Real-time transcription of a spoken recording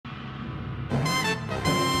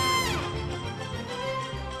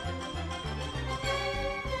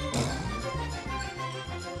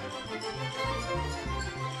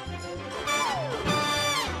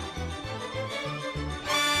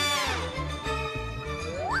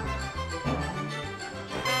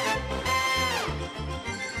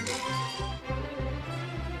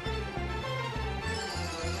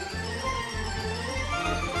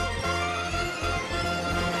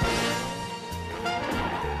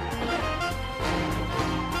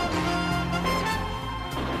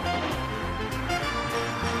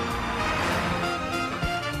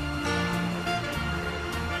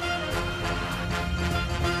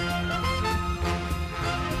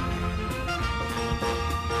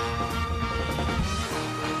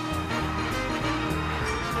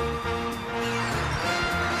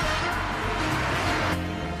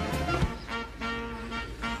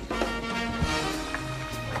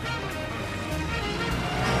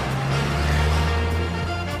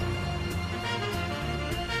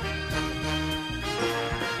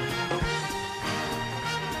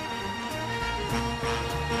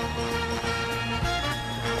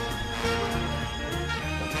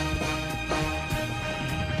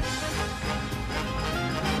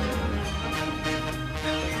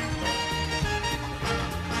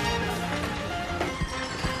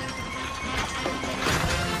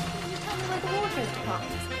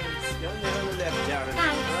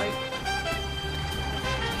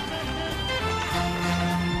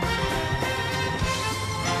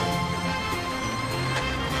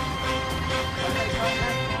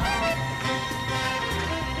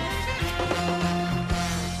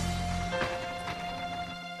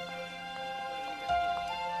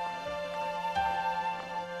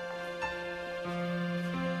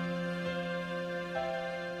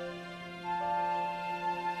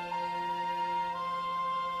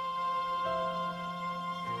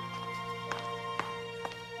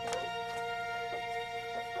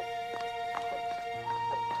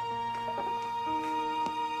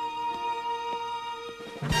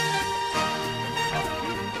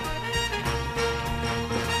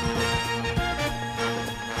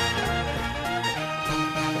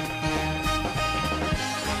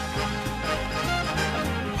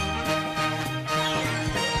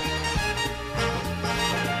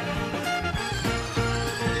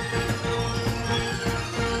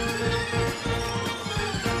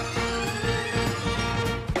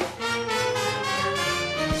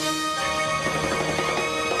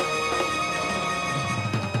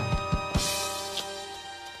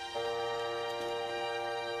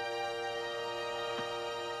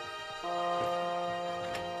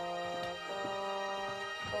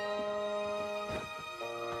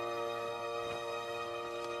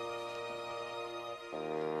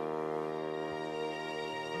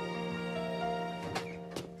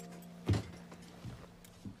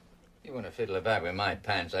want to fiddle about with my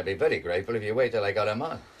pants, I'd be very grateful if you wait till I got 'em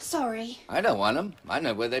on. Sorry. I don't want 'em. I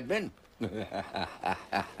know where they've been.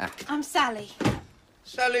 I'm Sally.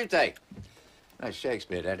 Salute. That's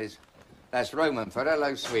Shakespeare, that is. That's Roman for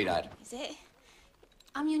hello, sweetheart. Is it?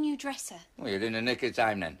 I'm your new dresser. Well, you're in the nick of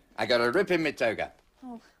time, then. I got a rip in my toga.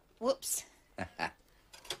 Oh, whoops.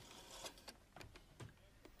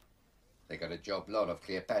 They got a job lot of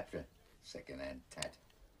Cleopatra. Second-hand tat.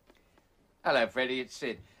 Hello, Freddie, it's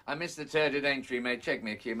Sid. I missed the turd entry, mate. Check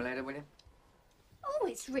me accumulator, will you? Oh,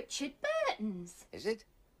 it's Richard Burton's. Is it?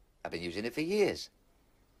 I've been using it for years.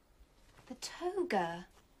 The toga.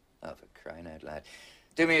 Oh, for crying out loud.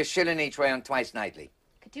 Do me a shilling each way on twice nightly.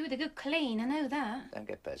 Could do with a good clean, I know that. Don't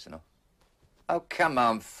get personal. Oh, come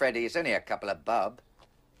on, Freddie. It's only a couple of bob.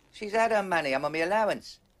 She's had her money. I'm on my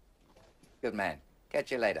allowance. Good man.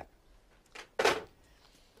 Catch you later.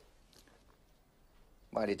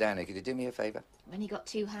 While you're down here, could you do me a favour? I've only got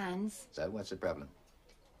 2 hands. So, what's the problem?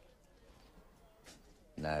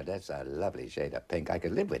 No, that's a lovely shade of pink. I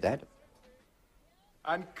could live with that.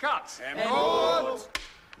 And cut. Board.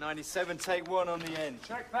 97, take 1 on the end.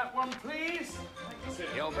 Check that one, please.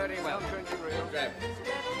 You're very welcome. Grab.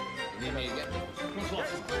 You need me again.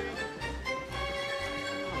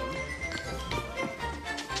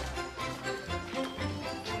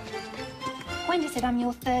 Wendell said I'm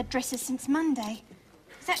your 3rd dresser since Monday.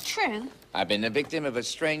 Is that true? I've been the victim of a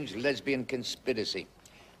strange lesbian conspiracy.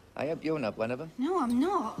 I hope you're not one of them. No, I'm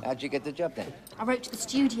not. How'd you get the job, then? I wrote to the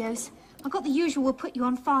studios. I got the usual, we'll put you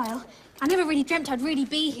on file. I never really dreamt I'd really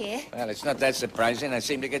be here. Well, it's not that surprising. I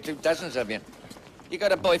seem to get 2 dozens of you. You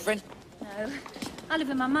got a boyfriend? No. I live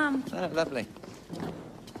with my mum. Oh, lovely. Do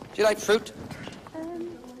you like fruit?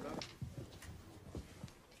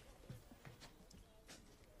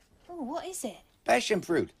 Oh, what is it? Passion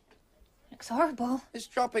fruit. Looks horrible. It's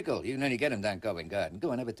tropical. You can only get them down Covent Garden.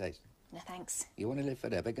 Go on, have a taste. No, thanks. You want to live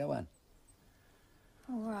forever? Go on.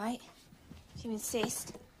 All right. If you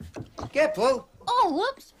insist. Careful. Oh,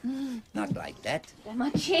 whoops. Not like that. Down my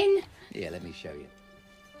chin. Here, let me show you.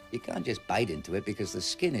 You can't just bite into it because the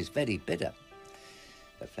skin is very bitter.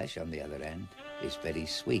 The flesh, on the other hand, is very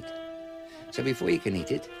sweet. So before you can eat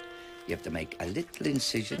it, you have to make a little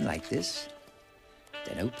incision like this,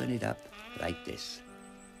 then open it up like this.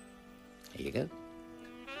 Here you go.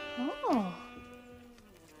 Oh.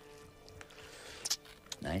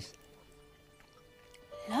 Nice.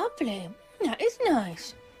 Lovely. That is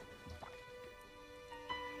nice.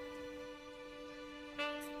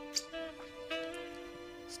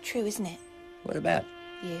 It's true, isn't it? What about?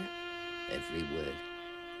 You. Every word.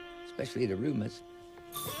 Especially the rumours.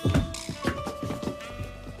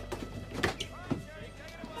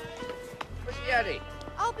 Where's Yadi?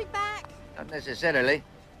 I'll be back. Not necessarily.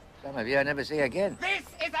 Some of you I never see again. This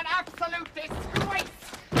is an absolute disgrace!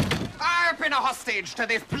 I've been a hostage to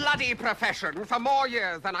this bloody profession for more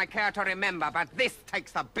years than I care to remember, but this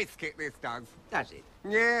takes a biscuit, this does. Does it?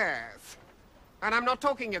 Yes. And I'm not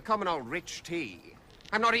talking your common old rich tea.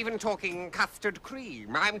 I'm not even talking custard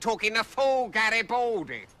cream. I'm talking a full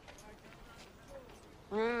Garibaldi.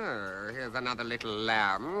 Oh, here's another little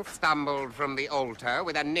lamb, stumbled from the altar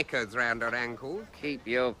with her knickers round her ankles. Keep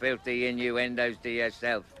your filthy innuendos to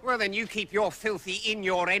yourself. Well, then you keep your filthy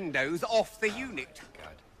innuendos off the unit.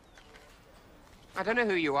 God. I don't know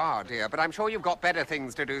who you are, dear, but I'm sure you've got better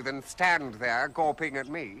things to do than stand there gawping at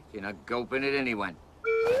me. You're not gulping at anyone.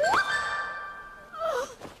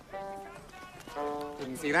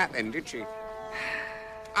 Didn't see that then, did she?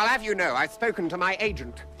 I'll have you know, I've spoken to my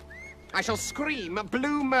agent. I shall scream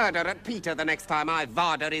blue murder at Peter the next time I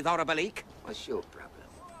varder his horrible-eek. What's your problem?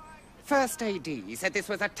 First AD said this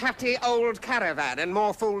was a tatty old caravan and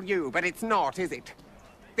more fool you, but it's not, is it?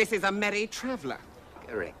 This is a merry traveller.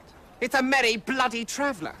 Correct. It's a merry bloody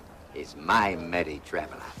traveller. It's my merry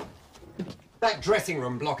traveller. That dressing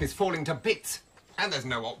room block is falling to bits. And there's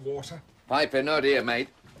no hot water. Piping not here, mate.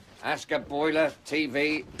 Ask a boiler,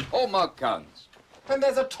 TV, or mug cons. And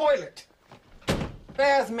there's a toilet.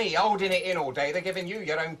 There's me holding it in all day. They're giving you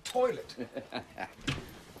your own toilet.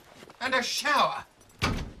 And a shower.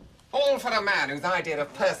 All for a man whose idea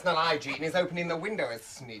of personal hygiene is opening the window a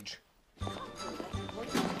snidge.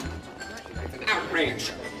 It's an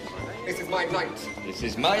outrage. This is my night. This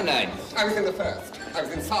is my night. I was in the first. I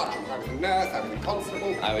was in sergeant. I was in nurse. I was in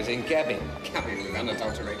constable. I was in cabin. Cabin is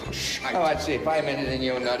unadulterated shite. Oh, I'd say if I meant it and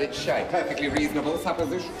you're not, it's shite. Perfectly reasonable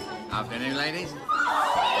supposition. Afternoon, ladies.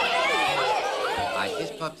 I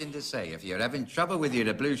just popped in to say, if you're having trouble with your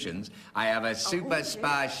ablutions, I have a super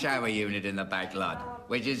spa shower unit in the back lot,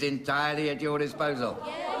 which is entirely at your disposal.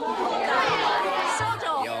 Sod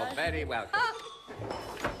off. You're very welcome.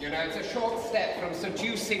 You know, it's a short step from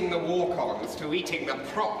seducing the walk-ons to eating the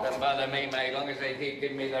prop. Doesn't bother me, mate. As long as they keep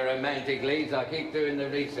giving me the romantic leads, I'll keep doing the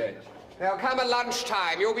research. There'll come a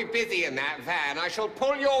lunchtime. You'll be busy in that van. I shall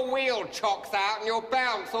pull your wheel chocks out and you'll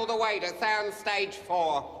bounce all the way to sound stage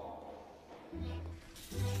 4.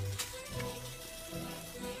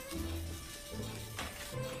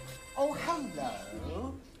 Oh,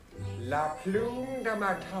 hello. La plume de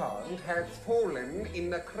ma tante has fallen in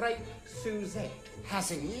the crepe Suzette.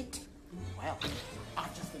 Has it? Well,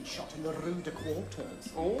 I've just been shot in the Rue de Quarters.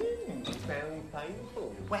 Oh, sounds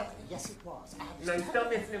painful. Well, yes, it was. No,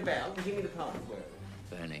 stop messing about. Give me the password.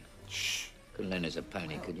 Bernie. Shh. Couldn't lend us a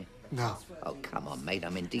pony, could you? No. Oh, come on, mate.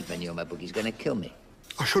 I'm in deep in my book. He's going to kill me.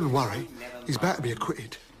 I shouldn't worry. He's about to be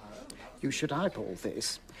acquitted. You should eyeball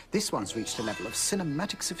this. This one's reached a level of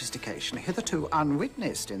cinematic sophistication hitherto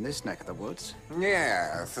unwitnessed in this neck of the woods.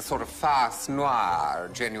 Yes, a sort of farce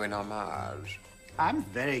noir, genuine homage. I'm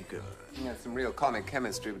very good. There's some real comic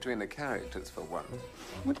chemistry between the characters, for one.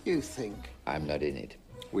 What do you think? I'm not in it.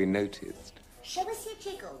 We noticed. Show us your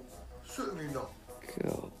jiggles. Certainly not.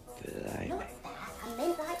 God, blimey. Not that. I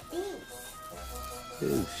meant like this.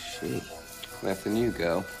 Who's she? That's the new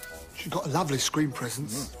girl. She's got a lovely screen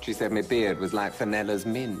presence. She said my beard was like Fenella's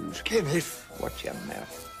minge. Kenneth. Watch your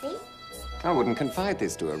mouth. See? I wouldn't confide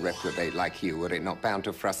this to a reprobate like you, were it not bound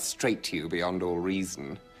to frustrate you beyond all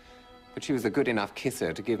reason. But she was a good enough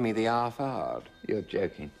kisser to give me the half-hard. You're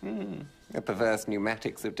joking. The perverse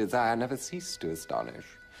pneumatics of desire never cease to astonish.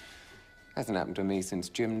 Hasn't happened to me since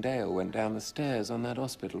Jim Dale went down the stairs on that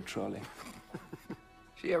hospital trolley.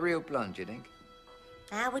 She a real blonde, you think?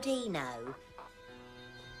 How would he know?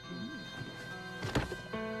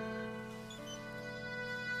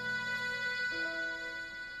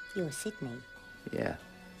 You're Sydney. Yeah.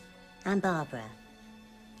 I'm Barbara.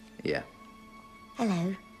 Yeah.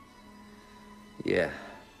 Hello. Yeah.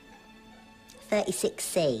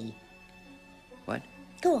 36C. What?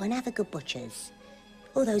 Go on, have a good butcher's.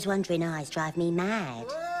 All those wandering eyes drive me mad.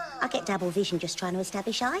 I get double vision just trying to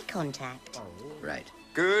establish eye contact. Right.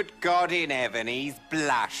 Good God in heaven, he's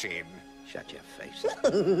blushing. Shut your face.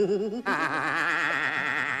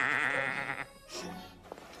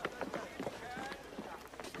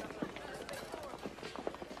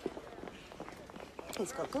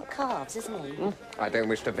 He's got good calves, hasn't he? I don't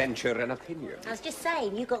wish to venture an opinion. I was just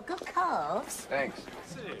saying, you got good calves. Thanks.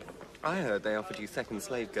 I heard they offered you second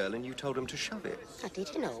slave girl and you told them to shove it. I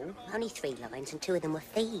didn't know. Only 3 lines and 2 of them were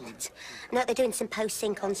feeds. Now they're doing some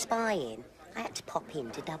post-sync on spying. I had to pop in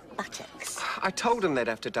to dub buttocks. I told them they'd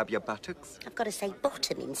have to dub your buttocks. I've got to say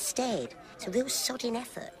bottom instead. It's a real sodding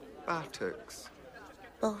effort. Buttocks.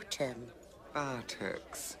 Bottom.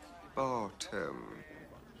 Buttocks. Bottom.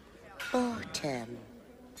 Bottom.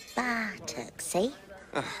 Buttocks, see?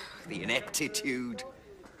 The ineptitude.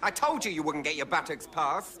 I told you wouldn't get your buttocks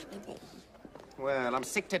past. Well, I'm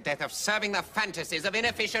sick to death of serving the fantasies of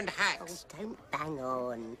inefficient Oh, hacks. don't bang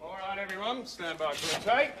on. All right, everyone, stand by for a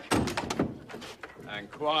take. And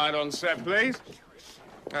quiet on set, please.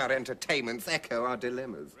 Our entertainments echo our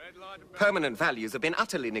dilemmas. Permanent values have been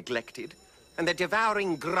utterly neglected, and the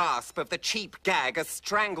devouring grasp of the cheap gag has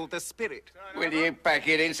strangled the spirit. Will you pack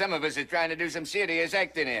it in? Some of us are trying to do some serious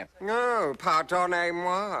acting here. Oh,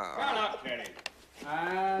 pardonnez-moi. Shut up, Kenny.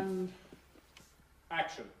 And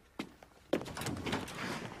action.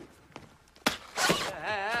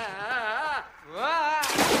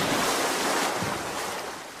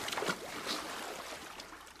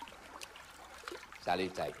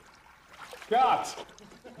 Salute. Cut.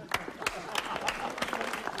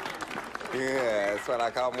 Yes, well,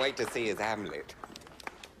 I can't wait to see his Hamlet.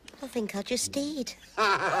 I think I just did.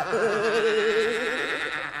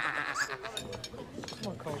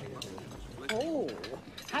 Oh,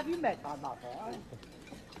 have you met my mother?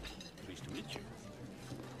 Pleased to meet you.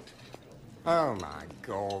 Oh, my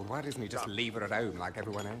God, why doesn't he just leave her at home like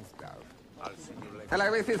everyone else does? I'll see you later.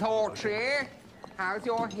 Hello, Mrs. Hawtrey. How's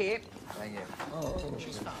your hip? Thank you. Oh,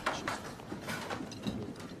 she's fine. She's fine.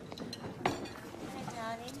 Hello,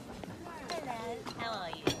 darling. Hello. How are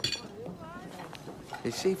you?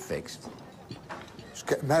 Is she fixed? She's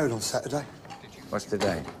getting married on Saturday. What's the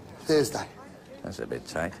day? Thursday. That's a bit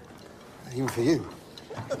tight. Even for you.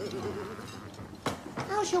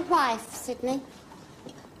 How's your wife, Sydney?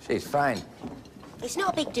 She's fine. It's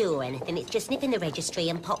not a big do or anything. It's just nip in the registry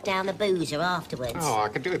and pop down the boozer afterwards. Oh, I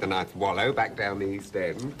could do with a nice wallow back down the East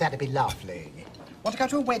End. That'd be lovely. Want to go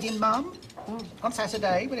to a wedding, Mum? On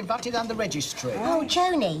Saturday, we're invited on the registry. Oh,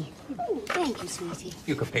 Joni. Oh, thank you, sweetie.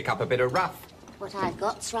 You could pick up a bit of rough. What I've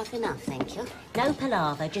got's rough enough, thank you. No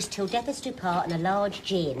palaver, just till death us do part and a large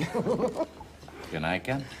gin. Can I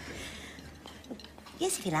come?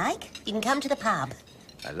 Yes, if you like. You can come to the pub.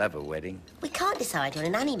 I love a wedding. We can't decide on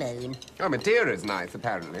an honeymoon. Oh, Madeira's nice,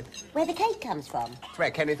 apparently. Where the cake comes from. It's where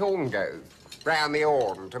Kenneth Horne goes. Round the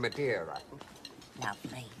Horn to Madeira.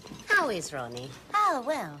 Lovely. How is Ronnie? Oh,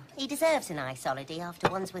 well, he deserves a nice holiday after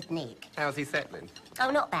one's with Nick. How's he settling? Oh,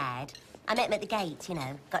 not bad. I met him at the gates, you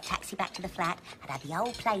know. Got taxi back to the flat and had the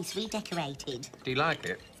whole place redecorated. Do you like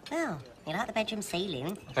it? Oh, you like the bedroom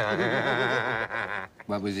ceiling?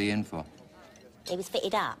 What was he in for? He was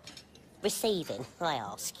fitted up. Receiving, I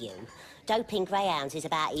ask you. Doping greyhounds is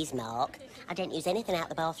about his mark. I don't use anything out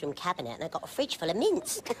the bathroom cabinet and I've got a fridge full of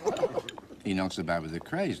mints. He knocks about with the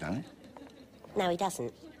craze, doesn't he? No, he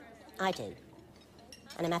doesn't. I do.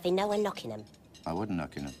 And I'm having no one knocking him. I wouldn't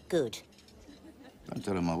knock him. Good. Don't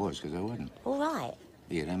tell him I was, because I wouldn't. All right.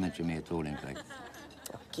 Here, don't mention me at all, in fact.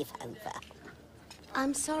 Oh, give over.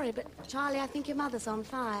 I'm sorry, but Charlie, I think your mother's on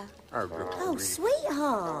fire. Oh,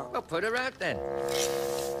 sweetheart. Well, put her out then.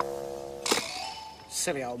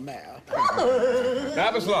 Silly old mare.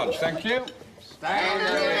 That was lunch, thank you.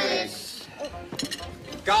 Standards.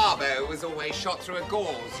 Garbo was always shot through a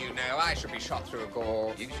gauze, you know. I should be shot through a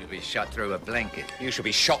gauze. You should be shot through a blanket. You should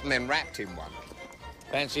be shot and then wrapped in one.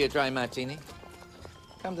 Fancy a dry martini?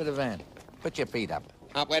 Come to the van. Put your feet up.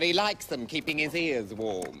 Up where he likes them, keeping his ears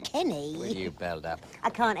warm. Kenny. Will you belled up? I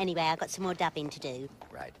can't anyway. I've got some more dubbing to do.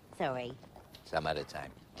 Right. Sorry. Some other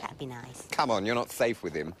time. That'd be nice. Come on, you're not safe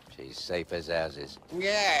with him. She's safe as houses.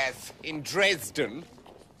 Yes, in Dresden.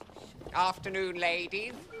 Afternoon,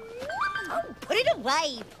 ladies. Oh, put it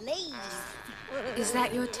away, please. Is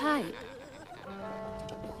that your type?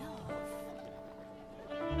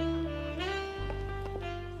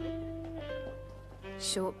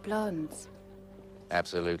 Short blondes.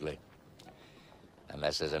 Absolutely.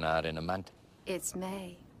 Unless there's an odd in a month. It's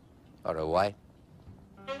May. Or a white.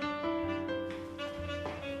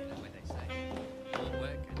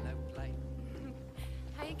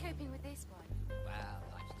 How are you coping with this one? Well,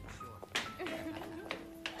 life's too short.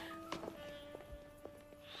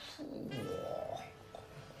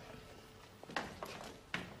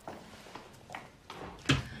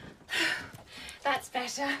 That's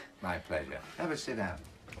better. My pleasure. Have a sit down.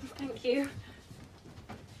 Thank you.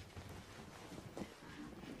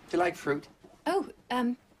 Do you like fruit? Oh,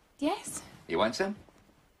 yes. You want some?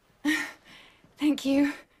 Thank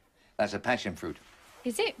you. That's a passion fruit.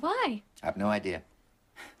 Is it? Why? I've no idea.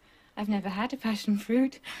 I've never had a passion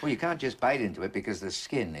fruit. Well, you can't just bite into it because the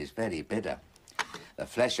skin is very bitter. The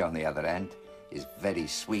flesh, on the other hand, is very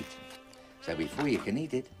sweet. So before you can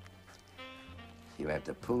eat it, you have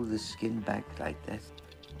to pull the skin back like that.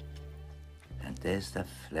 And there's the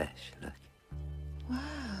flesh, look. Wow.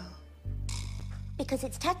 Because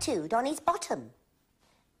it's tattooed on his bottom.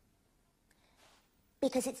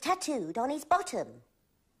 Because it's tattooed on his bottom.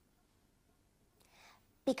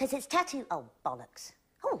 Because it's tattooed... Oh, bollocks.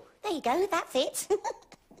 Oh, there you go. That fits.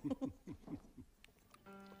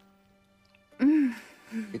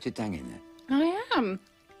 Get your tongue in there. I am.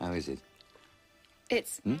 How is it?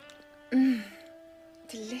 It's...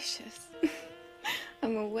 delicious.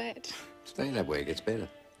 I'm all wet. Stay that way, it gets better.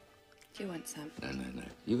 Do you want some? No.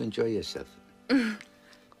 You enjoy yourself. I'm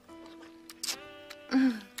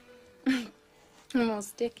all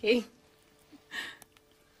sticky.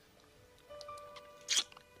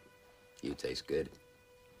 You taste good.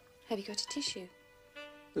 Have you got a tissue?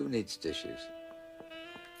 Who needs tissues?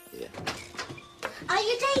 Yeah. Are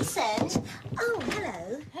you decent? Oh,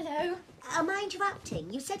 hello. Hello. Am I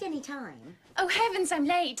interrupting? You said any time. Oh, heavens, I'm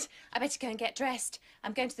late. I better go and get dressed.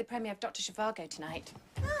 I'm going to the premiere of Dr. Zhivago tonight.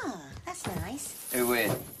 Ah, that's nice. Who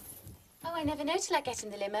with? Oh, I never know till I get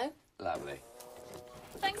in the limo. Lovely.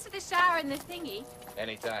 Thanks for the shower and the thingy.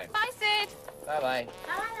 Anytime. Bye, Sid. Bye-bye.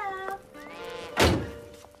 Hello.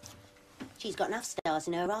 She's got enough stars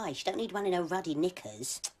in her eyes. She don't need one in her ruddy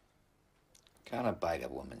knickers. Can't abide a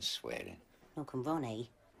woman swearing. Nor can Ronnie.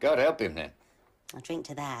 God help him, then. I'll drink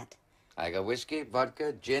to that. I got whiskey,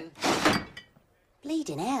 vodka, gin.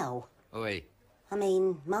 Bleeding hell. Oi. I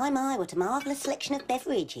mean, my, what a marvellous selection of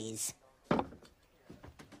beverages.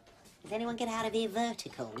 Does anyone get out of here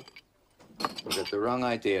vertical? You got the wrong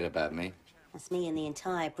idea about me. That's me and the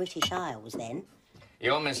entire British Isles, then.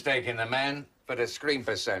 You're mistaking the man for the screen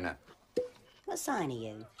persona. What sign are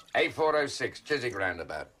you? A406, Chiswick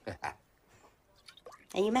Roundabout. Are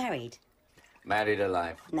you married? Married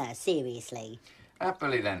alive. No, seriously.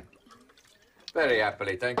 Happily, then. Very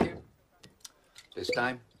happily, thank you. This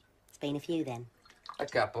time, It's been a few, then. a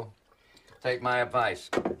couple. Take my advice.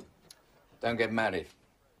 Don't get married.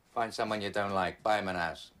 Find someone you don't like. Buy him an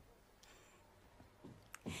house.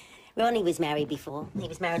 Ronnie was married before. He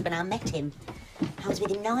was married when I met him. I was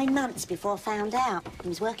with him 9 months before I found out. He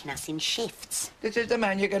was working us in shifts. This is the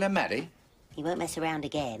man you're going to marry? He won't mess around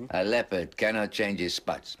again. A leopard cannot change his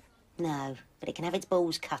spots. No, but it can have its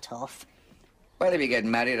balls cut off. Well, if you get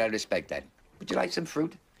married, I respect that. Would you like some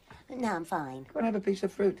fruit? No, I'm fine. Go and have a piece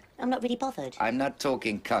of fruit. I'm not really bothered. I'm not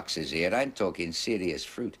talking coxes here. I'm talking serious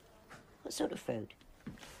fruit. What sort of fruit?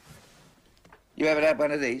 You ever had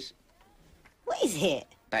one of these? What is it?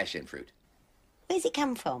 Passion fruit. Where's it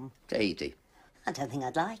come from? Tahiti. I don't think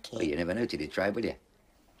I'd like it. Well, you never know till you try, will you?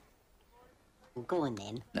 Well, go on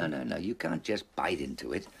then. No. You can't just bite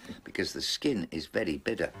into it because the skin is very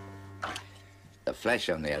bitter. The flesh,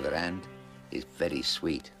 on the other hand, is very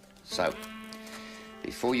sweet. So,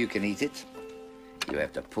 before you can eat it, you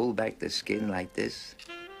have to pull back the skin like this.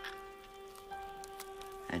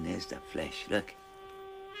 And there's the flesh, look.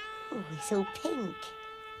 Oh, it's all pink.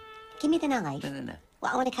 Give me the knife. No.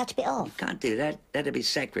 Well, I want to cut a bit off. You can't do that. That'd be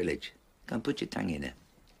sacrilege. Can't put your tongue in there.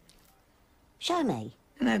 Show me.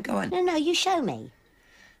 No, go on. No, you show me.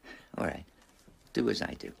 All right. Do as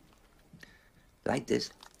I do. Like this.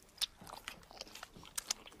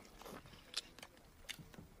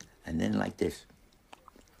 And then like this.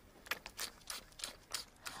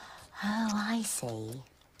 Oh, I see.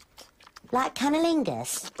 Like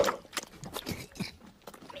cunnilingus.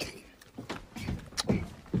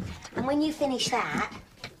 And when you finish that,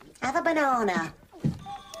 have a banana.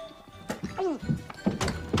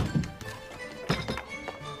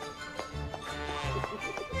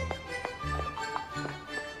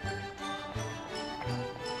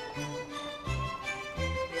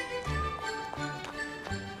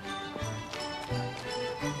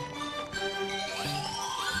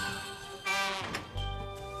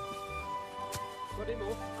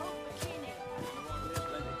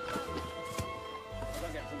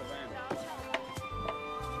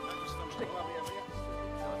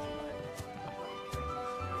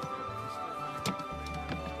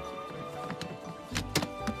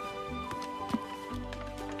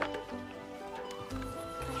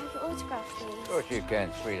 Of course you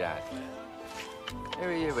can, sweetheart. Who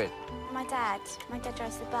are you with? My dad. My dad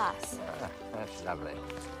drives the bus. Ah, that's lovely.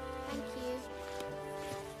 Thank you.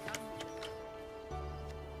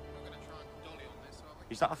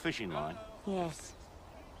 Is that a fishing line? Yes.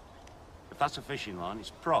 If that's a fishing line,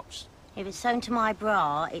 it's props. If it's sewn to my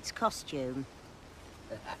bra, it's costume.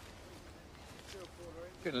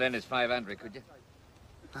 Couldn't lend us 500, could you?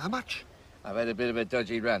 How much? I've had a bit of a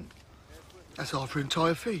dodgy run. That's half your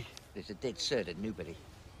entire fee. There's a dead cert at Newbury.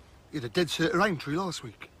 You had a dead cert at Aintree last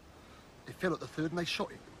week. They fell at the third and they shot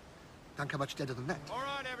him. Don't come much deader than that. All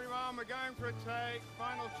right, everyone, we're going for a take.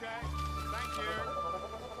 Final check. Thank you.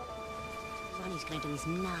 Ronnie's going to do his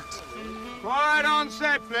nut. Quiet on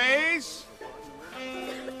set, please.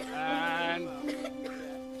 And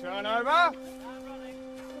turn over.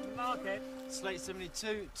 Mark it. Slate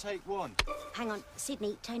 72, take 1. Hang on,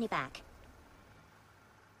 Sydney, turn it back.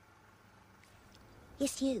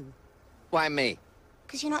 Yes, you. Why me?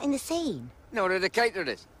 Because you're not in the scene. No, they're the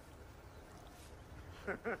caterers.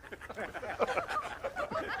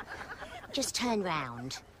 Just turn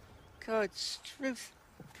round. God's truth.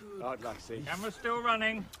 I'd like to see. Camera's still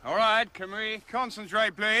running. All right, can we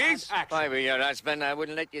concentrate, please? If I were your husband, I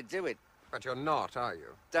wouldn't let you do it. But you're not, are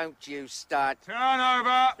you? Don't you start. Turn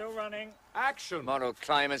over. Still running. Action. Moral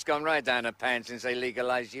climate's gone right down the pan since they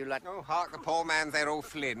legalised you lot. Oh, hark, the poor man's Errol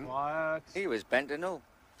Flynn. Quiet. He was bent and all.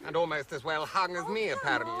 And almost as well hung as me,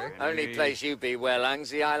 apparently. Only place you be well hung's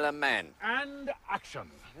the Isle of Man. And action.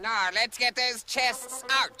 Now, let's get those chests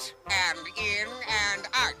out. And in and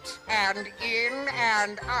out. And in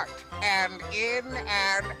and out. And in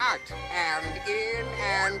and out. And in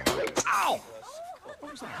and... Ow!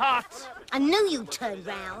 Hot. I knew you'd turn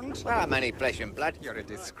round. Well, I'm only flesh and blood. You're a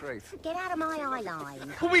disgrace. Get out of my eye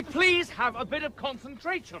line. Could we please have a bit of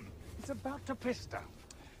concentration? It's about to piss down.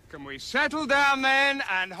 Can we settle down then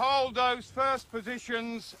and hold those first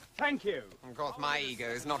positions? Thank you. Of course, my ego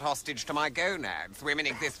is not hostage to my gonads. Women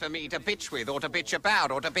exist for me to bitch with, or to bitch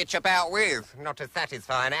about, or to bitch about with, not to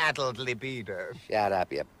satisfy an addled libido. Shut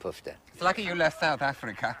up, you poofter. It's lucky you left South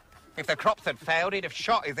Africa. If the crops had failed, he'd have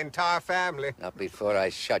shot his entire family. Not before I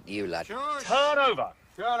shot you lot. Turn over.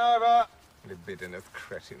 Turn over. Libidinous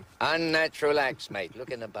cretin. Unnatural acts, mate.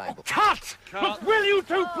 Look in the Bible. Cut! But will you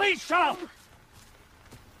two please shut up?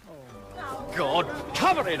 Oh, God,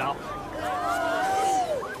 cover it up.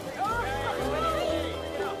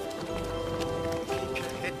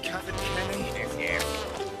 Head covered, Kenny. Yes, yes.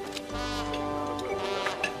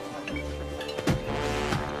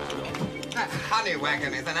 That honey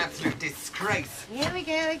wagon is an absolute disgrace. Here we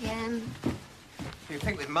go again. You'd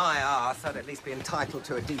think with my arse, I'd at least be entitled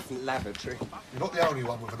to a decent lavatory. You're not the only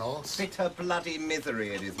one with an arse. Bitter bloody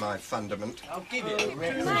misery, it is my fundament. I'll give it a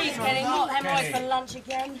rest. He's getting hot hemorrhoids for lunch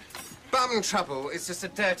again. Bum trouble is just a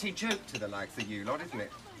dirty joke to the likes of you lot, isn't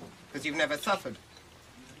it? Because you've never suffered.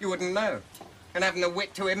 You wouldn't know. And haven't the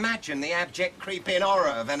wit to imagine the abject creeping horror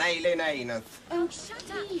of an ailing anus. Oh, shut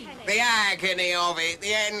up, Penny. The agony of it,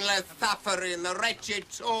 the endless suffering, the wretched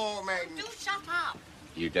torment. Do shut up.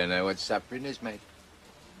 You don't know what suffering is, mate.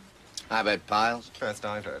 I've had piles. First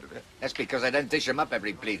I've heard of it. That's because I don't dish 'em up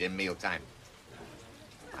every bleeding mealtime.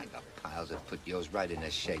 I got piles that put yours right in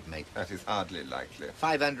a shape, mate. That is hardly likely.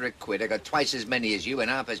 500 quid. I got twice as many as you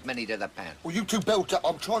and half as many to the pound. Well, you two belt up.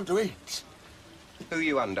 I'm trying to eat. Who are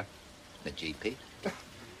you under? The GP.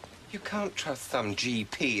 You can't trust some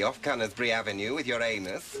GP off Gunnersbury Avenue with your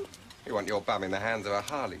anus. You want your bum in the hands of a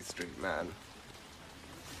Harley Street man.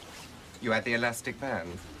 You had the elastic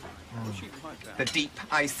bands. The deep,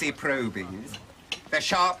 icy probings. The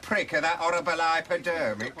sharp prick of that horrible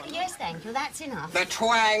hypodermic. Yes, thank you. That's enough. The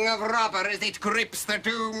twang of rubber as it grips the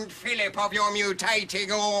doomed fillip of your mutating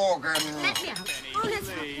organ. Let me out. Oh, let's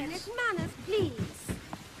not Kenneth. Manners, please.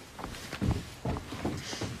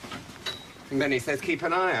 And then he says keep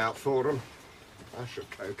an eye out for them. I should,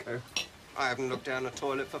 Coco. I haven't looked down a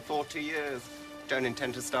toilet for 40 years. Don't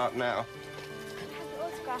intend to start now. Have your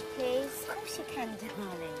autograph, please. Of course you can,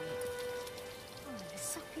 darling. Oh, the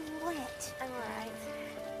sopping wet. All right.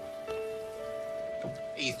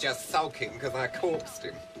 He's just sulking because I corpsed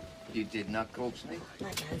him. You did not corpse me?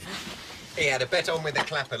 Right over. He had a bet on with the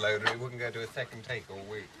clapper loader he wouldn't go to a second take all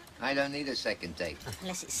week. I don't need a second take.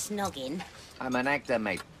 Unless it's snogging. I'm an actor,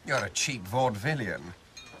 mate. You're a cheap vaudevillian,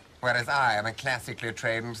 whereas I am a classically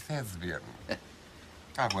trained thespian.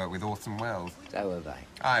 I've worked with Orson Welles. So have I.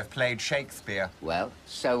 I've played Shakespeare. Well,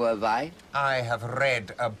 so have I. I have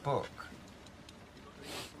read a book.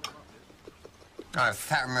 I've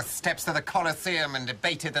sat on the steps of the Colosseum and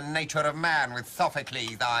debated the nature of man with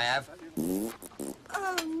Sophocles, I have. Oh,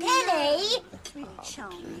 no. Penny! Really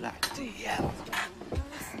charming. Bloody hell.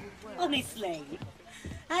 Honestly.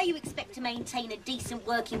 How you expect to maintain a decent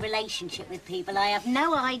working relationship with people, I have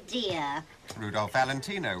no idea. Rudolph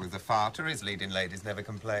Valentino was a farter. His leading ladies never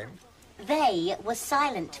complained. They were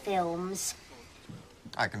silent films.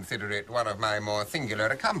 I consider it one of my more singular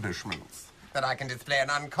accomplishments, that I can display an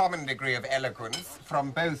uncommon degree of eloquence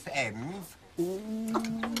from both ends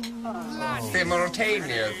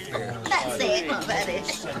simultaneously. That's it, not that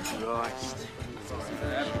it. Christ.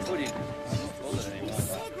 Pudding.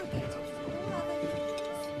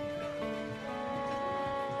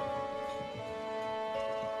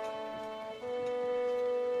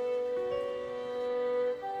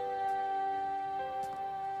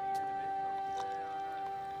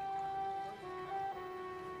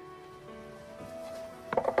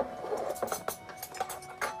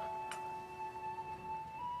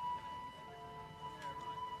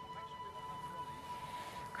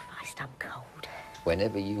 I'm cold.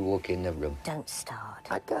 Whenever you walk in the room. Don't start.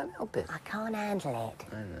 I can't help it. I can't handle it.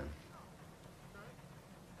 I know.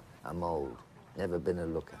 I'm old. Never been a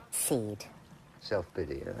looker. Seed.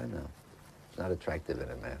 Self-pity, I know. It's not attractive in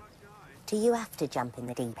a man. Do you have to jump in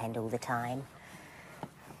the deep end all the time?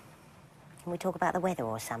 Can we talk about the weather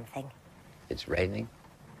or something? It's raining.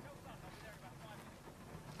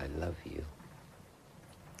 I love you.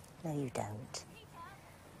 No, you don't.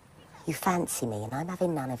 You fancy me, and I'm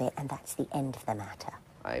having none of it, and that's the end of the matter.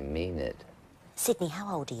 I mean it. Sydney,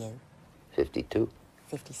 how old are you? 52.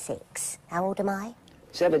 56. How old am I?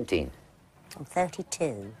 17. I'm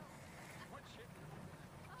 32.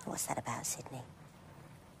 What's that about, Sydney?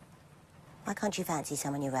 Why can't you fancy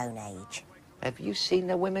someone your own age? Have you seen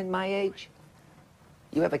the women my age?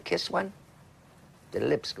 You ever kiss one? Their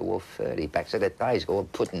lips go all furry, backs of their thighs go all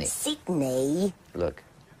puddiny. Sydney! Look,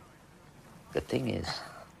 the thing is...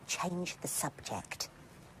 Change the subject.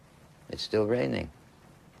 It's still raining.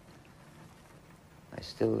 I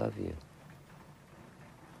still love you.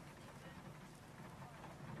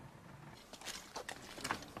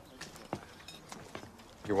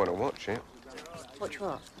 You want to watch it? Watch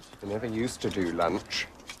what? They never used to do lunch.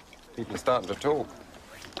 People are starting to talk.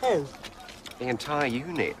 Who? The entire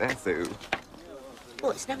unit, that's who.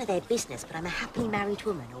 Well, it's none of their business, but I'm a happily married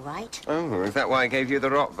woman, all right? Oh, is that why I gave you the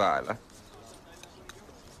Rottweiler?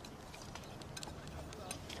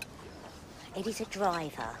 Eddie's a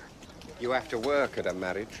driver. You have to work at a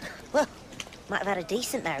marriage. Well, might have had a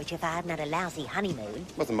decent marriage if I hadn't had a lousy honeymoon.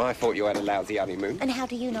 Wasn't my fault you had a lousy honeymoon. And how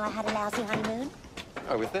do you know I had a lousy honeymoon?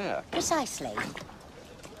 I was there. Precisely.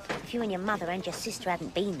 If you and your mother and your sister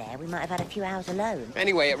hadn't been there, we might have had a few hours alone.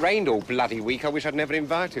 Anyway, it rained all bloody week. I wish I'd never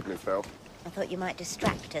invited myself. I thought you might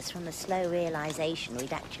distract us from the slow realisation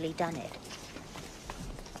we'd actually done it.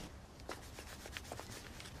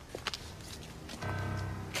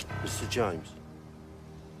 Mr. James.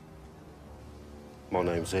 My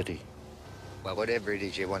name's Eddie. Well, whatever it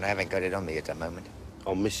is you want, I haven't got it on me at the moment.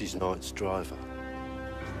 I'm Mrs. Knight's driver.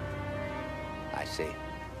 I see.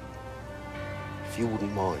 If you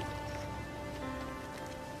wouldn't mind.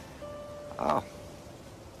 Oh.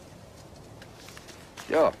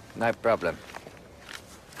 Sure, no problem.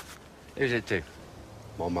 Who's it to?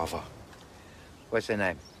 My mother. What's her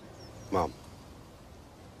name? Mum.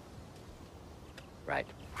 Right.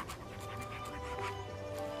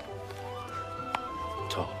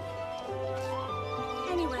 Tom.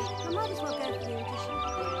 Anyway, I might as well go for the audition.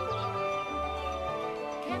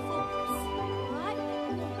 Careful, all right?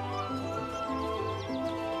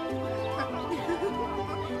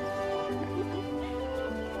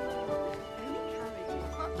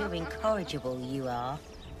 You're incorrigible, you are.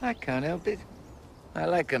 I can't help it. I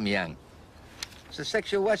like 'em young. It's a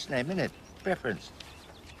sexual what's name, isn't it? Preference.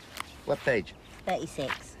 What page?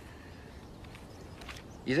 36.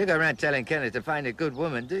 You don't go around telling Kenneth to find a good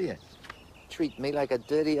woman, do you? Treat me like a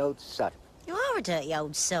dirty old sot. You are a dirty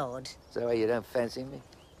old sod. So you don't fancy me?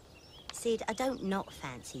 Sid, I don't not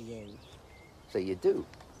fancy you. So you do?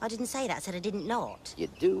 I didn't say that, I said I didn't not. You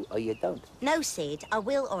do or you don't? No, Sid, I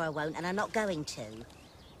will or I won't, and I'm not going to.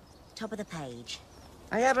 Top of the page.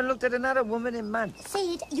 I haven't looked at another woman in months.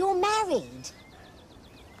 Sid, you're married.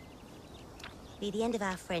 Be the end of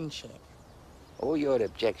our friendship. All your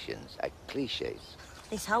objections are cliches.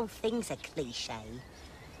 This whole thing's a cliche.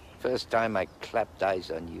 First time I clapped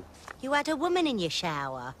eyes on you. You had a woman in your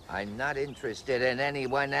shower. I'm not interested in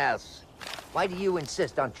anyone else. Why do you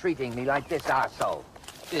insist on treating me like this arsehole?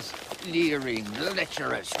 This leering,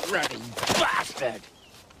 lecherous, running bastard!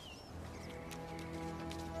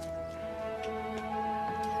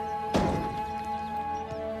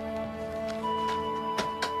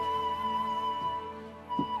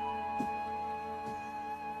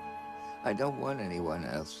 I don't want anyone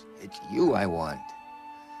else. It's you I want.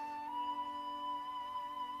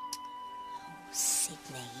 Sydney.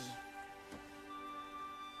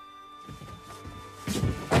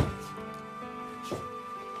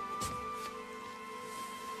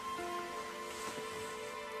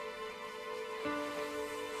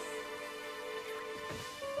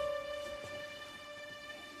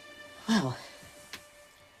 Well,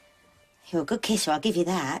 you're a good kisser, I'll give you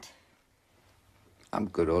that. I'm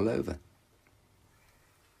good all over.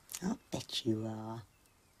 I'll bet you are.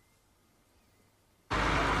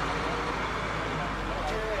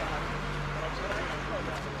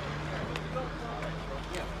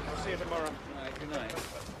 I'll see you tomorrow. Good night.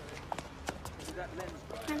 Can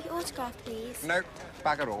I have your autograph, please? Nope,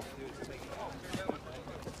 bugger off.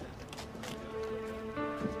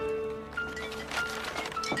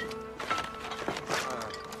 Oh,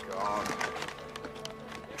 God.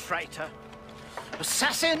 Traitor.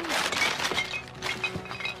 Assassin!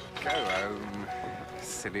 Go home,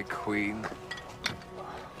 silly queen.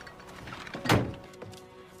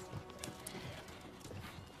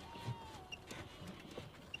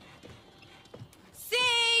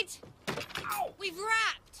 Sid! We've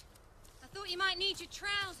wrapped. I thought you might need your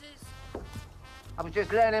trousers. I was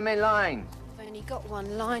just learning my lines. I've only got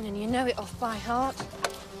one line and you know it off by heart.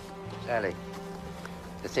 Sally,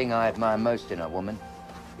 the thing I admire most in a woman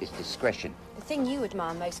is discretion. The thing you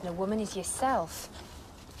admire most in a woman is yourself.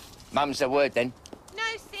 Mum's the word, then. No,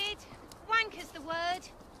 Sid. Wanker's the word.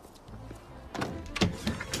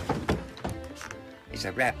 It's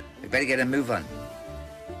a wrap. We better get a move on.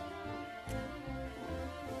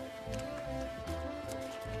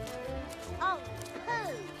 Oh,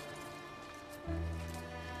 poo.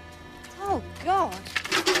 Oh, God.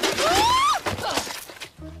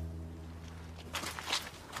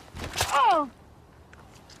 Oh!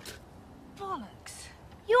 Bollocks.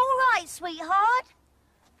 You all right, sweetheart?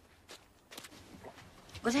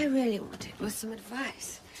 What I really wanted was some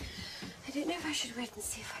advice. I don't know if I should wait and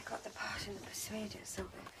see if I got the part in The Persuaders or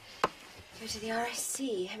go to the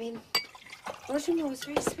RSC. I mean, Roger was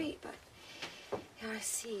very sweet, but the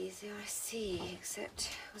RSC is the RSC,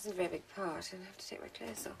 except it wasn't a very big part. I'd have to take my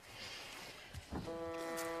clothes off.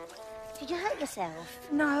 Did you hurt yourself?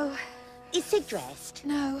 No. Is Sid dressed?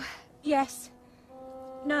 No. Yes.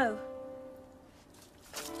 No.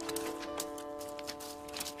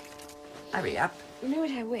 Hurry up. You know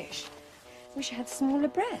what I wish? I wish I had smaller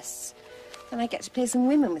breasts. Then I get to play some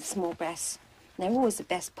women with small breasts. And they're always the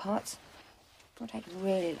best parts. What I'd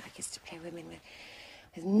really like is to play women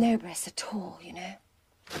with no breasts at all, you know?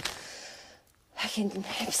 Like in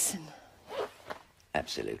Ibsen.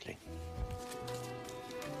 Absolutely.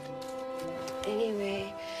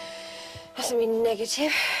 Anyway, hasn't been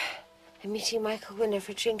negative. I'm meeting Michael Winner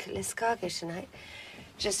for a drink at Liscargo tonight.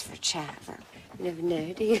 Just for a chat. You never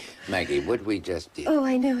know, do you? Maggie, what we just did. Oh,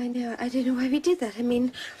 I know. I don't know why we did that. I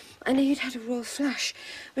mean, I know you'd had a raw flush,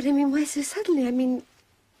 but I mean, why so suddenly? I mean,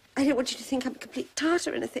 I don't want you to think I'm a complete tart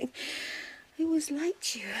or anything. I always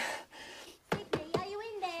liked you. Sydney, are you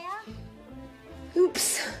in there?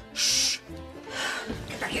 Oops. Shh.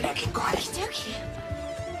 Get back in there, keep quiet. Okay.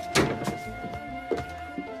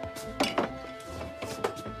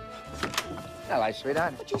 Hello,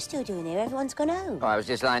 sweetheart. What are you still doing here? Everyone's gone home. Oh, I was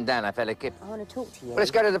just lying down. I fell a kip. I want to talk to you. Well, let's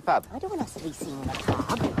go to the pub. I don't want us to be seen in a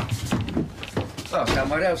pub. Well,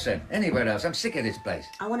 somewhere else then. Anywhere else. I'm sick of this place.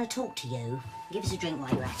 I want to talk to you. Give us a drink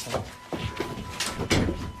while you're at it.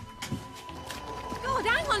 God,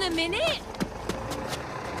 hang on a minute.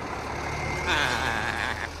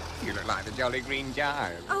 You look like the Jolly Green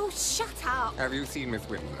Giant. Oh, shut up. Have you seen Miss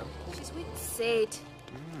Windsor? She's with Sid.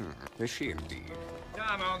 Is she indeed?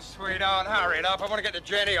 Come on, sweetheart, hurry it up. I want to get the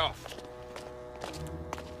journey off.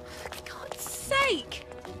 For God's sake.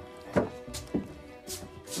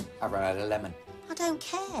 I've run out of lemon. I don't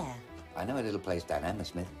care. I know a little place down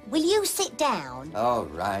Hammersmith. Will you sit down? All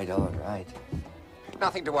right, all right.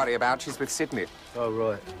 Nothing to worry about. She's with Sydney. Oh,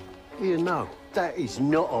 right. You know, that is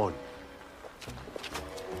not on.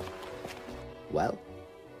 Well?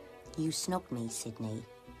 You snogged me, Sydney.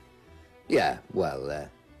 Yeah, well,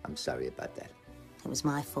 I'm sorry about that. It was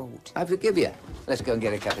my fault. I forgive you. Let's go and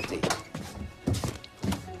get a cup of tea.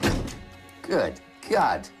 Good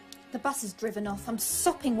God. The bus has driven off. I'm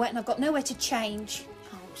sopping wet and I've got nowhere to change.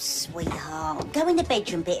 Oh, sweetheart. Go in the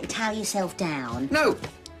bedroom bit and towel yourself down. No.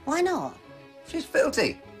 Why not? She's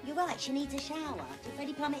filthy. You're right, she needs a shower. Did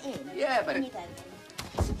Freddie plumb it in? Yeah, but... In you go,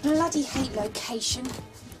 then. Bloody hate location.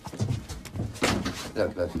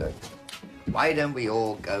 Look. Why don't we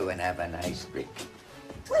all go and have a nice drink?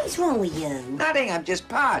 What is wrong with you? Nothing, I'm just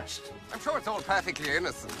parched. I'm sure it's all perfectly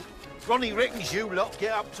innocent. Ronnie reckons you lot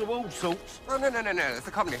get up to all sorts. Oh, no. It's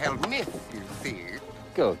a commonly held myth, you see.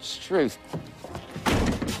 God's truth.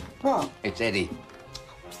 What? It's Eddie.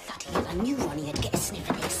 Bloody hell, I knew Ronnie had to get a sniff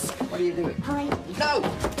of this. What are you doing? Hi. No!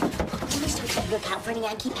 You must have to look out for any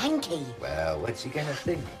hanky-panky. Well, what's he gonna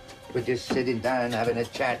think? We're just sitting down having a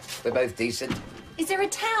chat. We're both decent. Is there a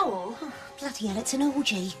towel? Oh, bloody hell, it's an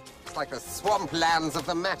orgy. It's like the swamp lands of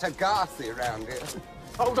the Malagasy around here.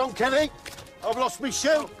 Hold on, Kenny. I've lost my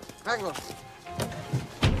shoe. Hang on.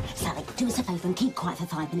 Sally, do us a favour and keep quiet for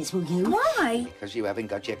 5 minutes, will you? Why? Because you haven't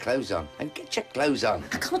got your clothes on. And get your clothes on.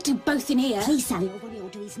 I can't do both in here. Please, Sally, or Ronnie will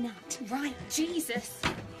do his nut. Right, Jesus.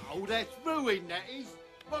 Oh, that's ruined, that is.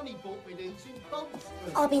 Ronnie bought me these in Bolton.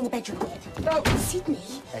 I'll be in the bedroom bit. No.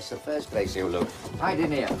 Sydney? That's the first place he'll look. Hide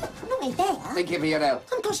in here. I'm not in there. Think of your help.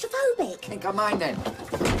 I'm claustrophobic. Think of mine then.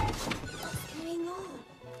 What's going on?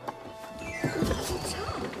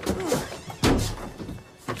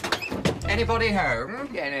 Anybody home?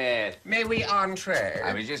 Kenneth. May we entree?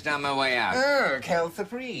 I was just on my way out. Oh, quelle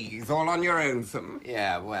surprise. All on your own, some.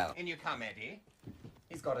 Yeah, well. In you come, Eddie.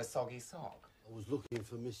 He's got a soggy sock. I was looking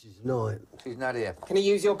for Mrs. Knight. She's not here. Can he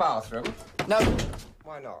use your bathroom? No.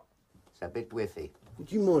 Why not? It's a bit whiffy. Would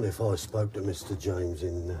you mind if I spoke to Mr. James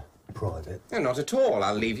in private? No, not at all.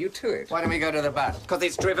 I'll leave you to it. Why don't we go to the bus? Because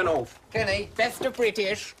it's driven off. Kenny. Best of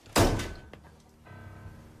British.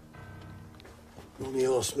 Ronnie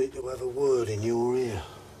asked me to have a word in your ear.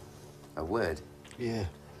 A word? Yeah.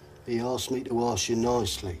 He asked me to ask you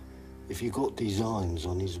nicely if you got designs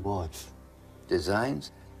on his wife.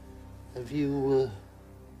 Designs? Have you,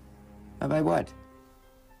 Have I what?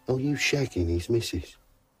 Are you shagging his missus?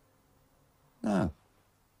 No.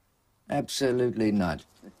 Absolutely not.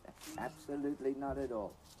 Absolutely not at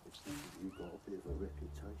all. It seems you've got a bit of a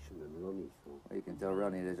reputation, and Ronnie thought... Well, you can tell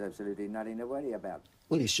Ronnie there's absolutely nothing to worry about.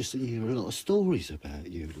 Well, it's just that you hear a lot of stories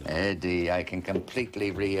about you, like. Eddie, I can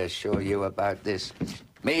completely reassure you about this.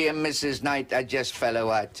 Me and Mrs. Knight are just fellow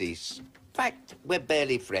artists. In fact, we're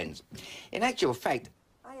barely friends. In actual fact,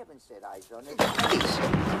 I haven't set eyes on his face.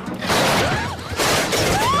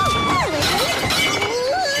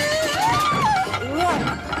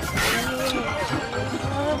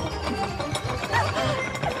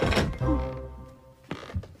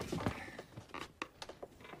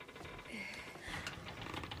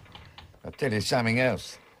 I'll tell you something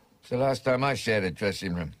else. It's the last time I shared a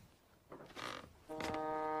dressing room.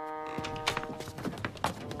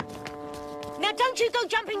 Now, don't you go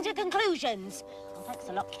jumping to conclusions. Oh, thanks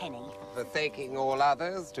a lot, Kenny. Forsaking all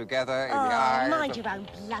others together in Oh, the eyes mind of... your own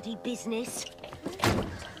bloody business.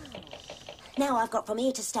 Now I've got from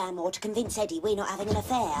here to Stanmore to convince Eddie we're not having an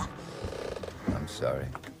affair. I'm sorry.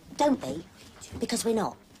 Don't be, because we're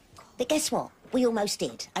not. But guess what? We almost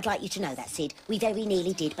did. I'd like you to know that, Sid. We very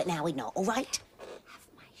nearly did, but now we're not, all right?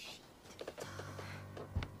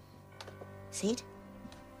 Sid?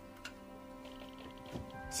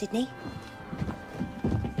 Sydney?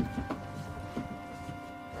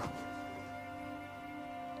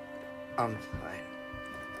 I'm fine.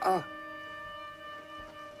 Oh.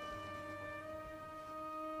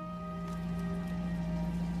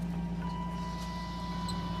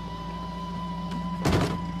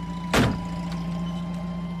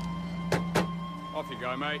 Off you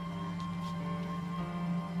go, mate.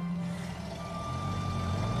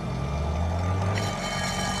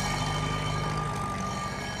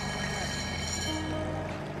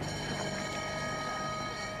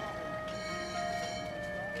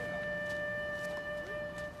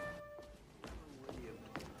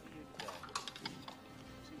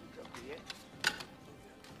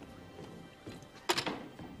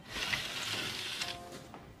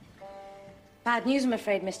 Bad news, I'm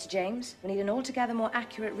afraid, Mr. James. We need an altogether more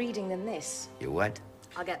accurate reading than this. You what?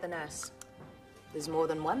 I'll get the nurse. There's more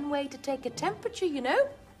than one way to take a temperature, you know.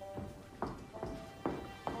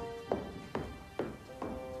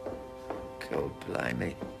 God,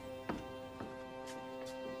 blimey.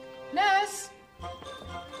 Nurse!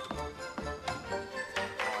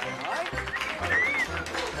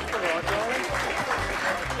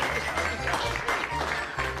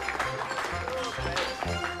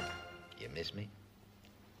 You miss me?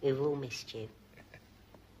 We've all missed you.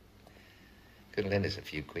 Couldn't lend us a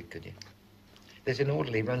few quid, could you? There's an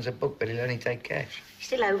orderly runs a book, but he'll only take cash.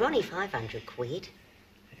 Still owe Ronnie 500 quid.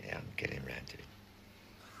 Yeah, I'm getting round to it.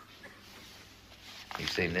 You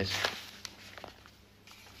seen this?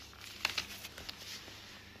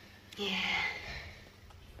 Yeah.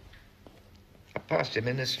 I passed him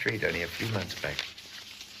in the street only a few months back.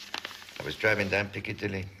 I was driving down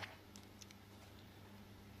Piccadilly.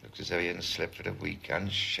 Looks as though he hadn't slept for a week,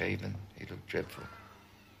 unshaven. He looked dreadful.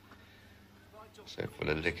 So full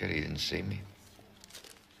of liquor, he didn't see me.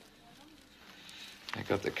 I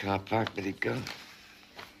got the car parked, but he'd gone.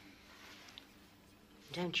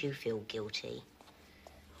 Don't you feel guilty?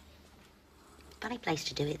 Funny place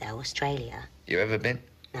to do it, though, Australia. You ever been?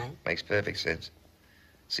 No. Makes perfect sense.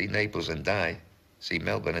 See Naples and die. See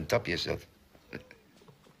Melbourne and top yourself.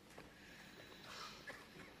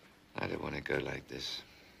 I don't want to go like this.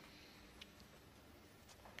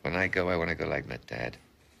 When I go, I want to go like my dad.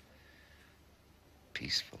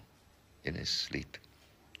 Peaceful. In his sleep.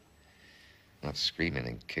 Not screaming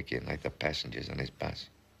and kicking like the passengers on his bus.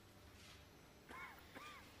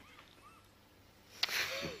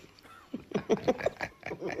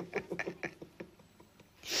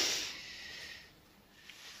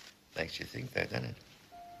 Makes you think that, doesn't it?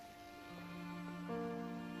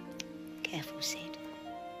 Careful, Sid.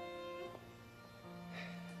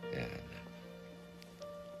 Yeah, I know.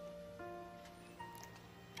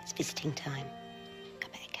 It's visiting time. I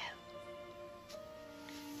better go.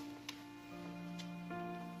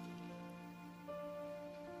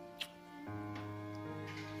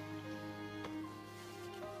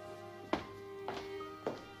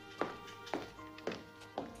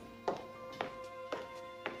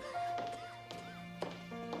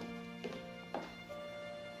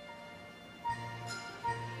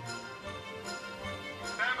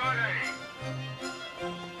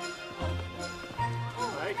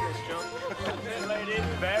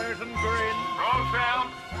 Bears and grin. Roll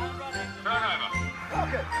sound. Turn over.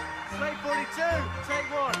 Rocket! Slate 42, take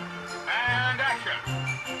one. And action.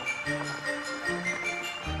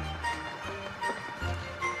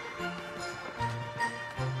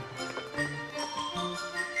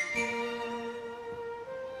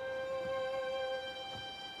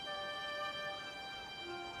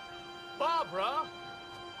 Barbara?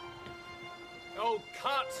 Oh,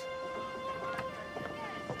 cut.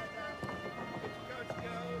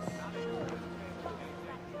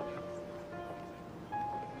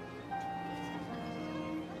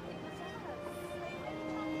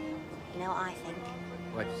 You know what I think?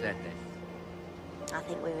 What's that, then? I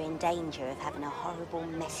think we're in danger of having a horrible,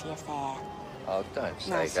 messy affair. Oh, don't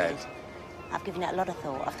say No, that. Sid. I've given it a lot of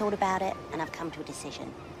thought. I've thought about it, and I've come to a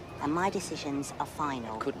decision. And my decisions are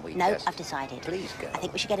final. Couldn't we No, just- I've decided. Please go. I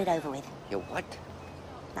think we should get it over with. You what?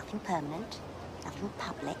 Nothing permanent, nothing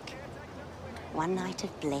public. One night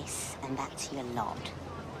of bliss, and that's your lot.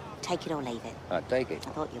 Take it or leave it. I'll take it.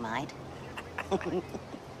 I thought you might.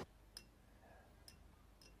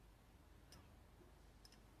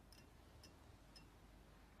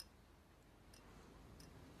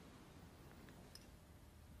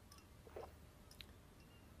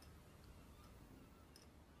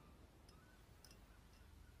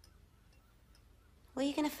 Were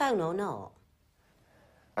you going to phone or not?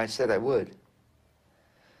 I said I would.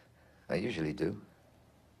 I usually do.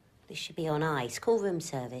 This should be on ice. Call room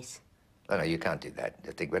service. Oh, no, you can't do that.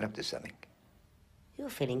 They'll think we're up to something. You're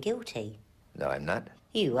feeling guilty. No, I'm not.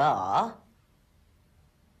 You are.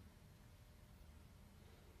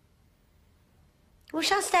 Well,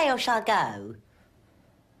 shall I stay or shall I go?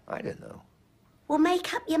 I don't know. Well,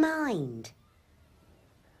 make up your mind.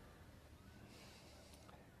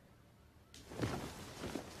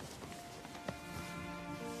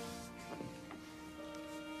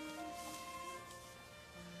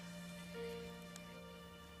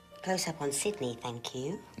 Close up on Sydney, thank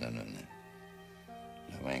you. No.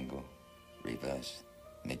 Low angle, reverse,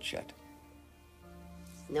 mid-shot.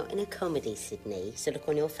 Not in a comedy, Sydney. So look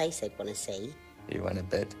on your face they'd want to see. You want to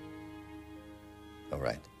bet? All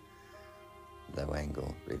right. Low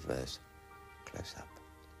angle, reverse, close up.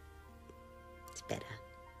 It's better.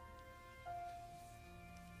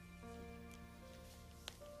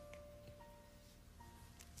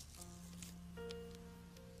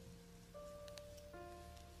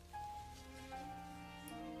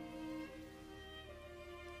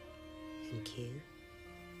 Thank you.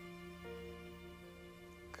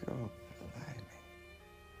 God, blimey.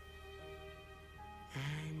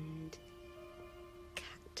 And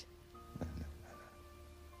cut. No.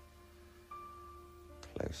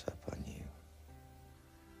 Close up on you.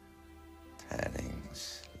 Panning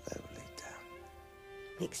slowly down.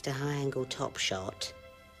 Mixed a high-angle top shot.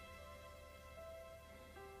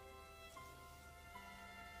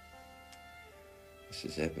 This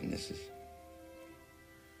is heaven, this is...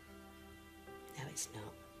 No, it's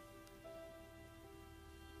not.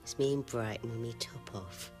 It's me and Brighton with me top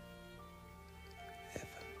off. Heaven.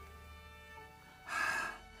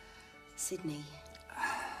 Sydney.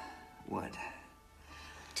 What?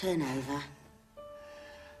 Turn over.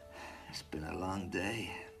 It's been a long day.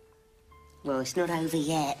 Well, it's not over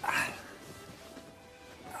yet.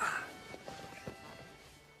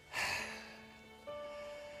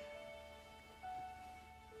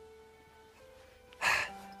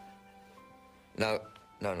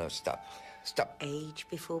 No, stop. Stop. Age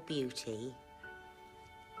before beauty.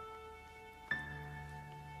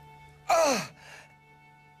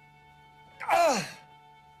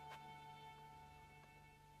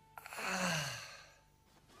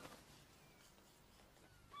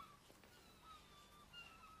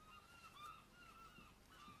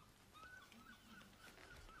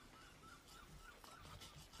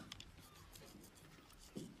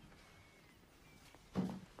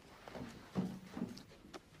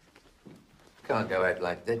 Can't go out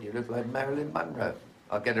like that. You look like Marilyn Monroe.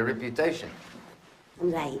 I'll get a reputation. I'm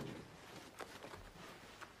late.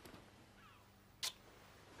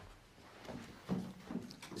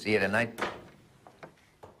 See you tonight.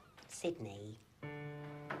 Sydney.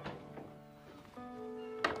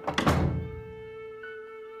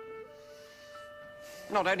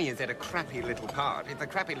 Not only is it a crappy little part, it's a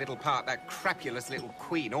crappy little part that crapulous little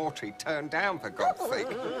Queen Autry turned down, for God's sake.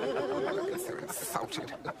 Look, so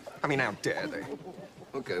insulted. I mean, how dare they?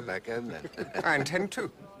 We'll go back home then. I intend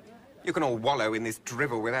to. You can all wallow in this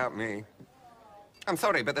drivel without me. I'm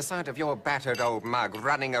sorry, but the sight of your battered old mug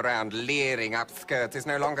running around leering up skirts is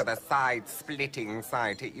no longer the side-splitting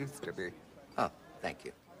sight it used to be. Oh, thank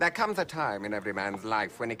you. There comes a time in every man's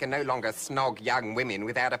life when he can no longer snog young women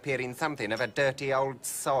without appearing something of a dirty old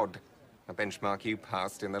sod. A benchmark you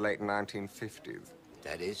passed in the late 1950s.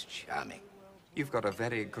 That is charming. You've got a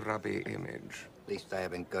very grubby image. At least I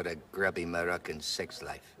haven't got a grubby Moroccan sex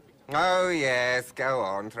life. Oh, yes, go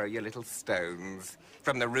on, throw your little stones.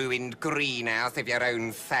 From the ruined greenhouse of your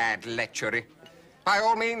own sad lechery. By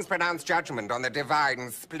all means, pronounce judgment on the divine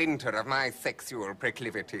splinter of my sexual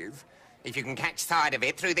proclivities. If you can catch sight of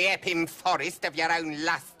it through the epim forest of your own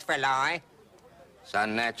lustful eye. It's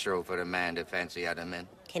unnatural for a man to fancy other men.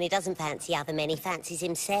 Kenny doesn't fancy other men, he fancies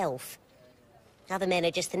himself. Other men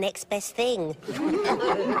are just the next best thing.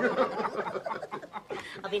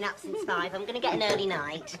 I've been up since 5. I'm going to get an early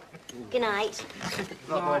night. Good night.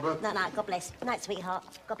 Barbara. Night, God bless. Night,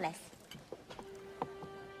 sweetheart. God bless.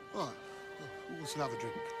 Right. Let's have a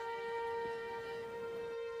drink.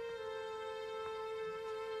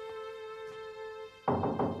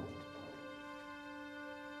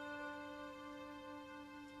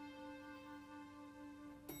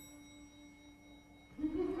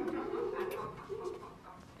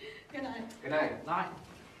 Good night. Good night. Night.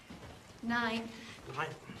 Night. Night.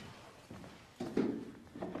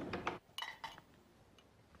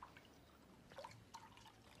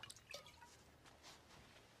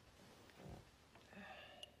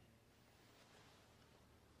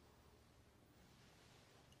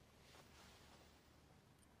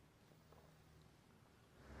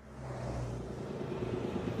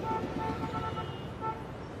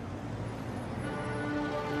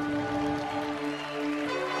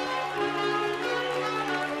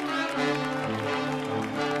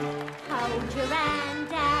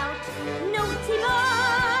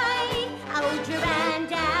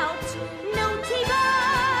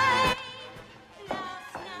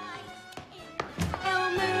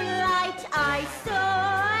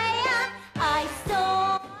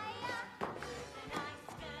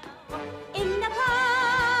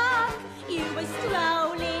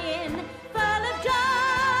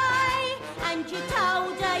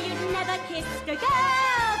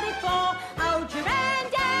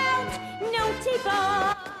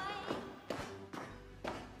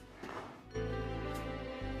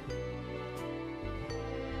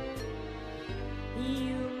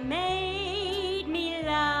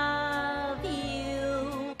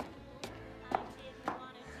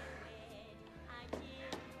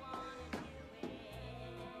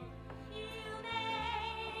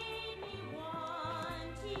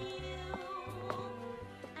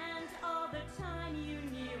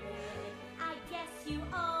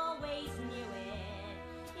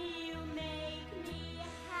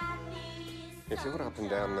 if you're up and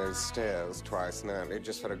down those stairs twice nightly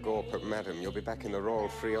just for a gawp at Madam, you'll be back in the Royal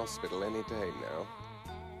Free Hospital any day now.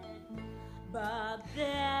 But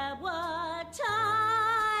there were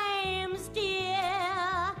times,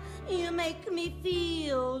 dear, you make me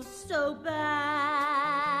feel so bad.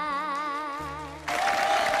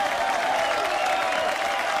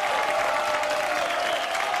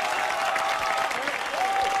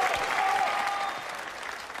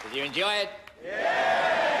 Did you enjoy it? Yeah!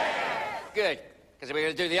 Good, because we're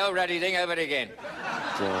going to do the old ruddy thing over again.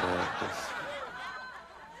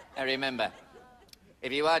 Now remember,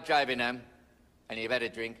 if you are driving home and you've had a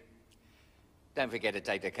drink, don't forget to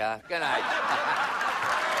take the car. Good night.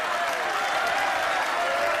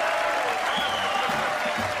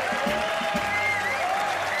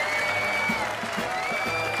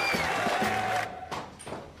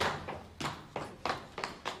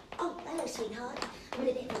 Oh, hello, sweetheart. I'm in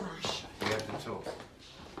a bit of a rush. We have to talk.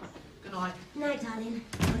 Good night. Night, darling.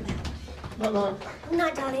 No, no. Good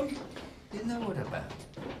night, darling. You know what about?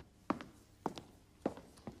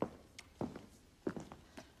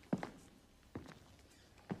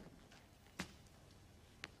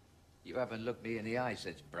 You haven't looked me in the eye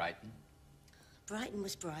since Brighton. Brighton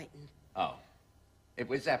was Brighton. Oh. It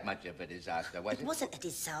was that much of a disaster, was it? It wasn't a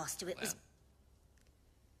disaster, it was...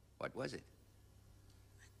 What was it?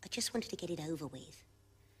 I just wanted to get it over with.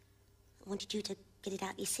 I wanted you to get it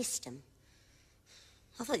out of your system.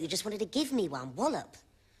 I thought you just wanted to give me one wallop.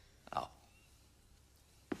 Oh.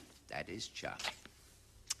 That is charming.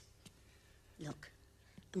 Look,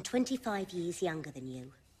 I'm 25 years younger than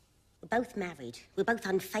you. We're both married. We're both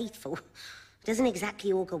unfaithful. It doesn't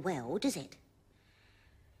exactly augur well, does it?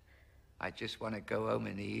 I just want to go home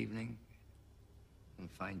in the evening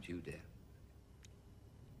and find you there.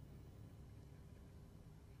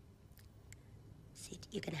 Sid,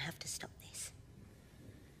 you're going to have to stop this.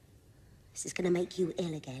 This is going to make you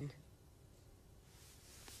ill again.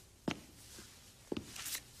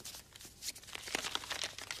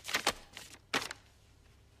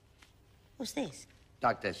 What's this?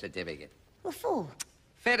 Doctor's certificate. What for?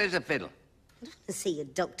 Fit as a fiddle. I don't want to see your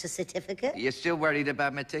doctor's certificate. You're still worried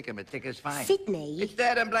about my ticker. My ticker's fine. Sydney. It's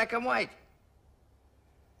there in black and white.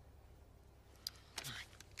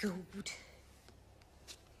 God.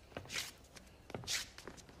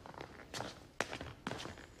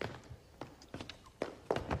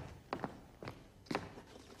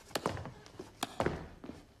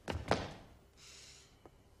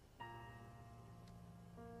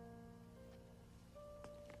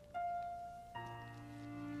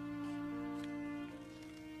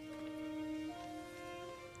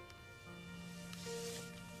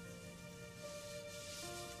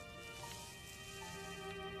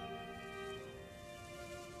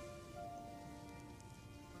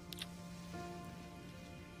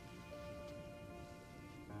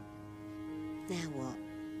 Now what?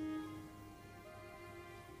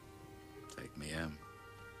 Take me home.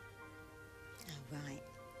 Oh, right.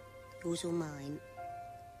 Yours or mine?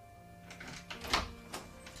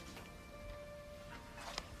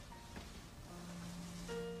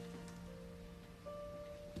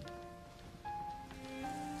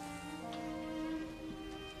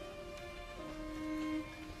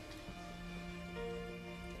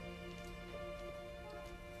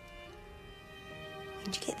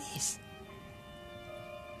 Where'd you get this?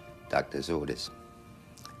 Doctor's orders.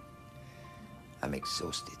 I'm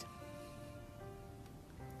exhausted.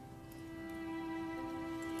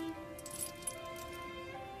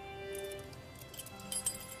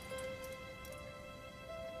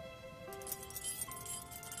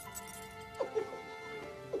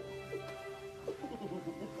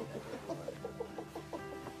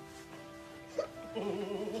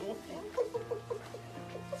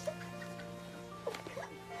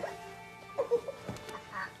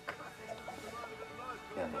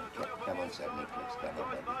 Come on, Sir Nicholas. Come on,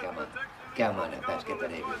 baby. Come on. Come on, now, let's get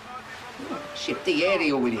that aerial. Shift the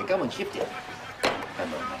aerial, will you? Come on, shift it.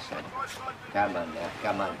 Come on, my son. Come on now.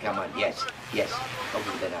 Come on, come on. Yes, yes. Hold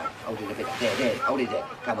it a bit out. Hold it a bit. There, there. Hold it there.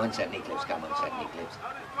 Come on, Sir Nicholas. Come on, Sir Nicholas.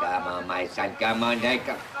 Come on, my son. Come on, there.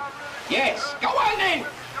 Come. Yes. Go on, then.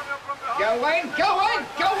 Go on, go on,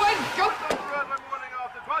 go on, go. Morning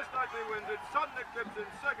after twice nightly wins. It's Sudden Eclipse in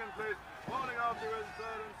second place. Morning after is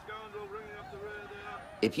third and Scoundrel bringing up the rear there.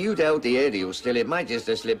 If you'd held the aerial still, it might just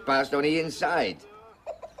have slipped past on the inside.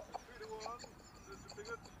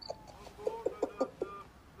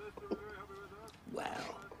 Wow.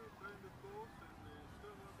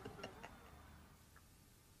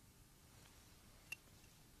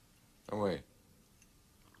 Away.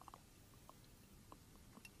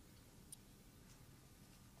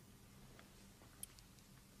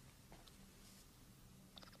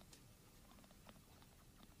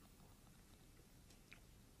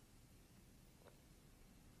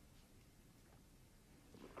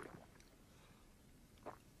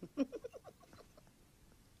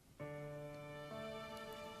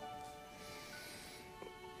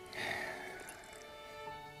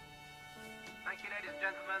 and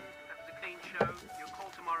gentlemen, that was a clean show. Your call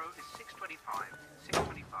tomorrow is 6:25.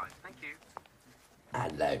 6:25. Thank you.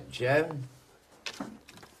 Hello, Joan.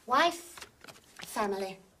 Wife,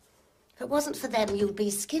 family. If it wasn't for them, you'd be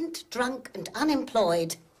skint, drunk and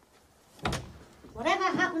unemployed. Whatever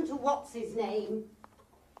happened to what's his name?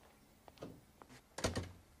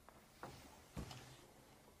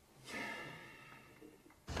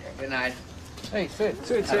 Good night. Hey, sit.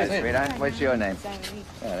 Hello, sweetheart. What's your name?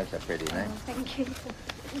 Oh, that's a pretty name. Thank you.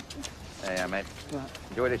 There you are, mate.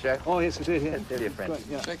 Enjoy the show? Oh, yes, I did, yeah. Tell your friends. Great,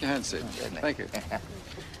 yeah. Shake your hand, Sid. Thank you.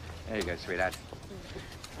 There you go, sweetheart.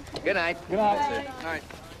 Good night. Good night. Good night.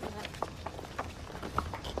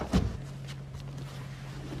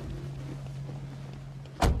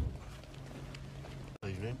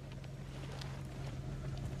 Evening.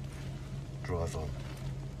 Drive on.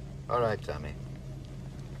 All right, Tommy.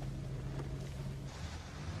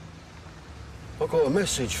 I got a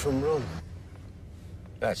message from Ron.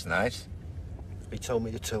 That's nice. He told me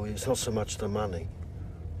to tell you it's not so much the money,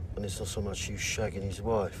 and it's not so much you shagging his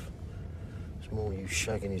wife. It's more you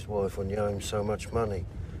shagging his wife when you owe him so much money.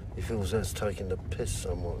 He feels that's taking the piss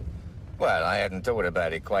somewhat. Well, I hadn't thought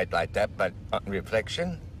about it quite like that, but on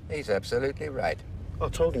reflection, he's absolutely right. I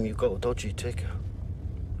told him you've got a dodgy ticker.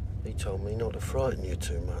 He told me not to frighten you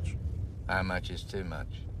too much. How much is too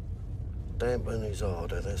much? Dampen his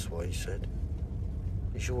ardour, that's what he said.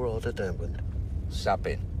 Is your ardour dampened?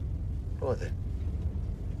 Supping. Right then.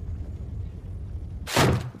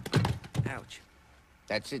 Ouch.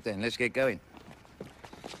 That's it then. Let's get going.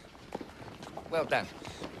 Well done.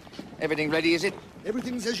 Everything ready, is it?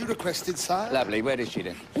 Everything's as you requested, sire. Lovely. Where is she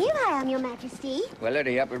then? Here I am, Your Majesty. Well,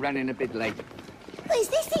 hurry up. We're running a bit late. Well, is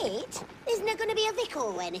this it? Isn't there going to be a vicar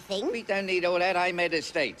or anything? We don't need all that. I'm head of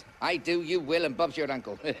state. I do, you will, and Bob's your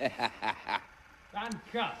uncle. And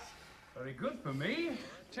Gus. Very good for me.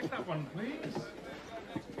 Check that one, please.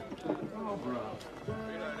 Oh, bravo.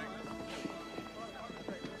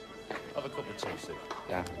 Have a cup of tea, Sid.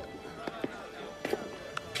 Yeah.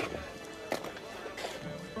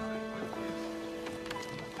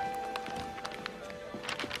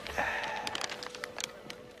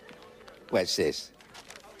 What's this?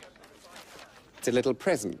 It's a little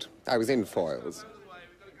present. I was in Foyles.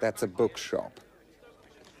 That's a bookshop.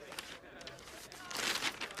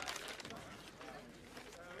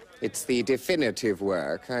 It's the definitive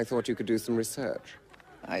work. I thought you could do some research.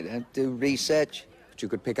 I don't do research. But you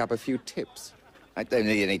could pick up a few tips. I don't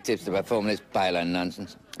need any tips to perform this pile of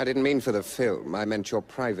nonsense. I didn't mean for the film. I meant your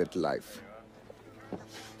private life.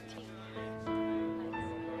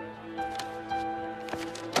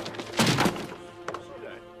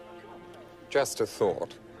 Just a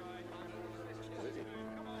thought.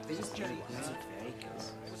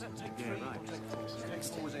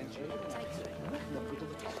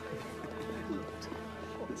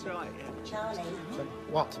 That's right, yeah. Charlie,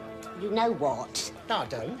 What? you know what? No, I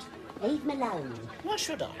don't. Leave him alone. Why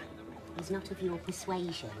should I? He's not of your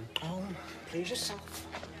persuasion. Oh, please yourself.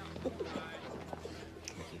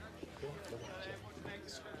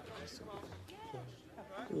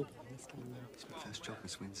 It's my first job,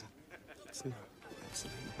 Miss Windsor. It's not.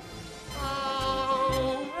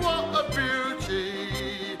 Oh, what a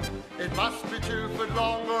beauty! It must be 2 foot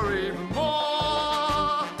long or even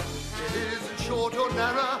more. It isn't short or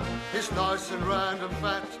narrow, it's nice and round and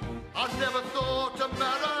fat. I never thought a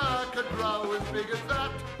marrow could grow as big as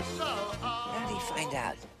that. So How do you find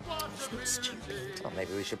out? It's not stupid. Well,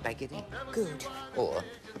 maybe we should pack it in. Good. Or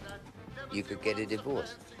you could get a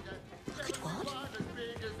divorce. I could what?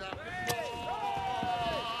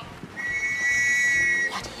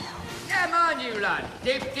 Come on, you lot.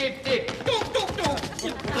 Dip, dip, dip.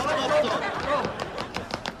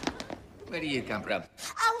 Where do you come from?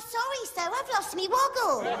 Oh, sorry, sir. I've lost me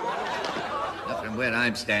woggle. Not from where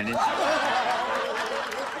I'm standing.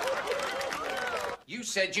 You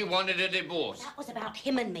said you wanted a divorce. That was about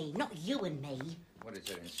him and me, not you and me. What is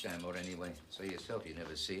there in Stanmore anyway? Say yourself, you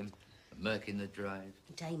never see him. A Merc in the drive.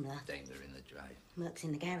 Daimler. Daimler in the drive. Merc's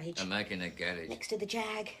in the garage. A Merc in the garage. Next to the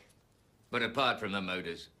Jag. But apart from the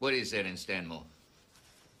motors, what is there in Stanmore?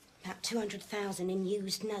 About 200,000 in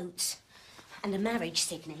used notes. And a marriage,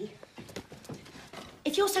 Sydney.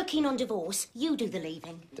 If you're so keen on divorce, you do the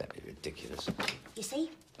leaving. That'd be ridiculous. You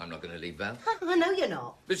see? I'm not going to leave Val. I know you're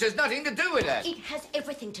not. This has nothing to do with that. It has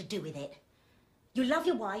everything to do with it. You love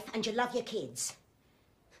your wife and you love your kids.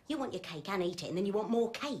 You want your cake and eat it, and then you want more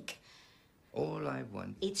cake. All I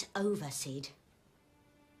want... It's over, Sid.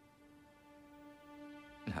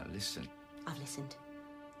 Now, listen. I've listened.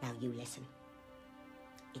 Now you listen.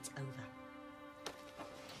 It's over.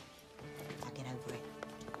 Now get over it.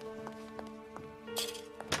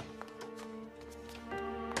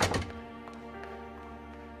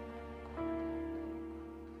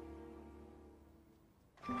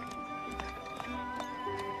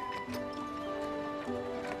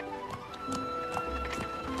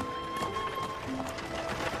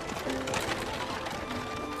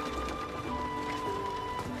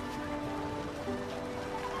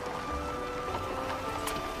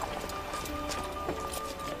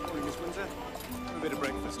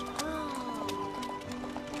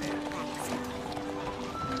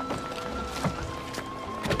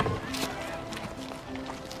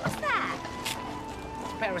 What's that?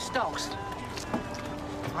 A pair of stocks.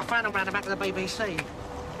 I found them round the back of the BBC.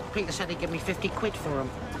 Peter said he'd give me 50 quid for them.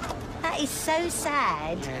 That is so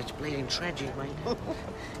sad. Yeah, it's bleeding tragic, mate.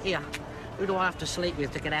 Here, who do I have to sleep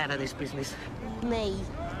with to get out of this business? Me.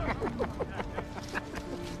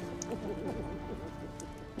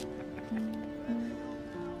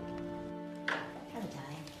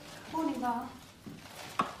 Morning, Bar.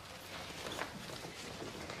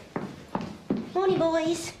 Morning,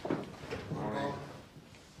 boys.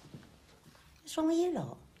 What's wrong with you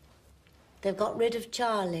lot? They've got rid of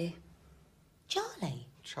Charlie. Charlie?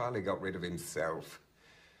 Charlie got rid of himself.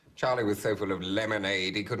 Charlie was so full of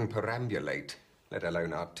lemonade he couldn't perambulate, let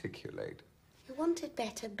alone articulate. You wanted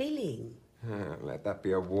better billing. Let that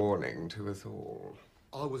be a warning to us all.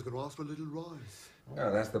 I was going to ask for a little rise.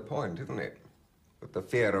 Oh, that's the point, isn't it? Put the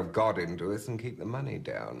fear of God into us and keep the money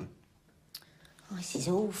down. Oh, this is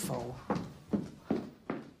awful.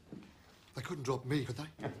 They couldn't drop me, could they?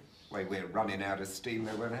 Way we're running out of steam,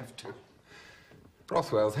 they won't have to.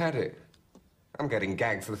 Brothwell's had it. I'm getting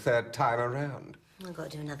gagged for the third time around. I've got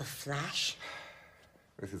to do another flash.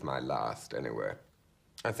 This is my last, anyway.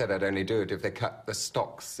 I said I'd only do it if they cut the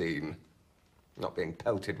stock scene. Not being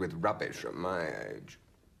pelted with rubbish at my age.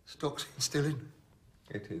 Stock's still in?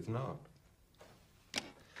 It is not.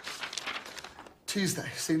 Tuesday,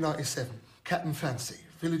 C97. Captain Fancy.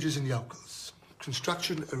 Villagers and yokels.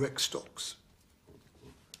 Construction erect stocks.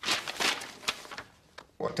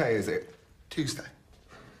 What day is it? Tuesday.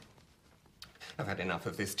 I've had enough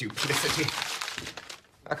of this duplicity.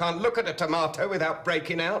 I can't look at a tomato without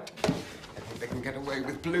breaking out. I think they can get away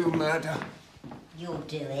with blue murder. You'll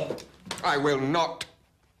do it. I will not.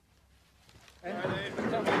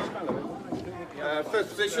 First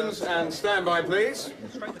positions and stand by, please.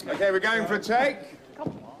 Okay, we're going for a take.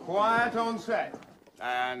 Quiet on set.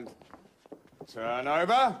 And turn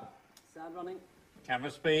over. Sound running.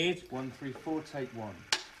 Camera speed. 134, take 1.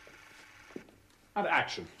 And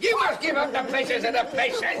action. You must give up the pleasures of the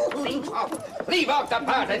flesh and leave off the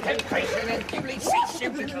path of temptation and duly cease, you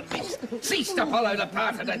little beast. Cease to follow the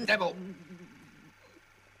path of the devil.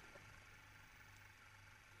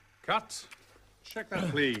 Cut. Check that,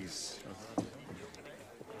 please.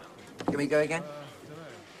 Can we go again?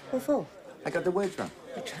 What for? I got the words wrong.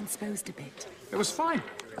 You transposed a bit. It was fine.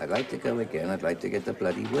 I'd like to go again. I'd like to get the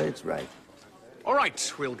bloody words right. All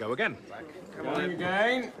right, we'll go again. Come on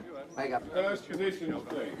again. Hang up. First positions,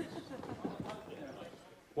 please.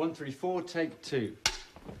 134, take 2.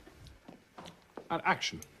 And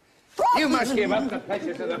action. You must give up the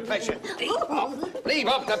pleasures of the flesh and leave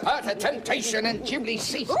off the path of temptation and duly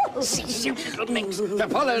cease, cease, you little minx, to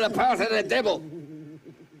follow the path of the devil.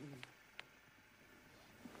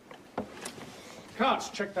 Cut.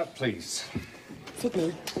 Check that, please.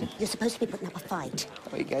 Sydney, you're supposed to be putting up a fight.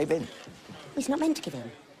 Well, he gave in. He's not meant to give in.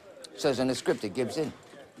 Says in the script he gives in.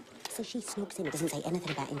 So she snogs in. It doesn't say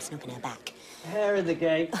anything about him snogging her back. Hair in the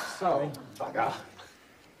gate. Sorry. Bugger.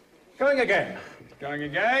 Going again. Going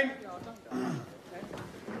again.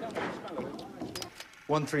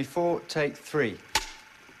 134, take 3.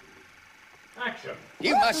 Action.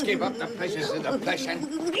 You must give up the pleasures of the flesh and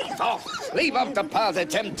leave off the path of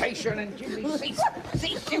temptation and duly cease,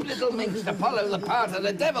 cease, you little minx, to follow the path of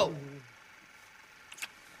the devil.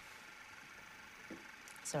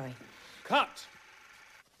 Sorry. Cut.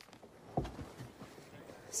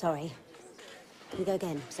 Sorry. Can we go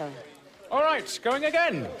again? Sorry. All right, going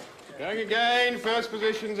again. Going again. First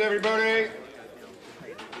positions, everybody.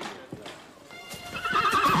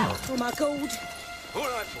 Oh, my God. All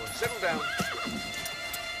right, boys, settle down.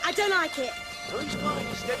 I don't like it. No, he's fine.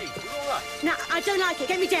 He's steady. You're all right. No, I don't like it.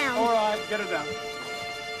 Get me down. All right, get her down.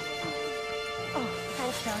 Oh,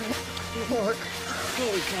 thanks, darling. What?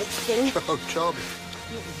 Very great thing. Oh, charming.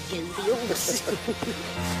 You, the horse.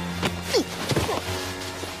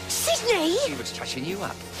 Sydney! He was touching you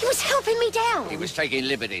up. He was helping me down. He was taking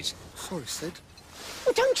liberties. Sorry, Sid.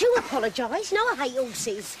 Well, don't you apologise. No, I hate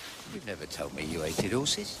horses. You've never told me you hated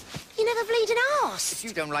horses. You never bleeding asked. If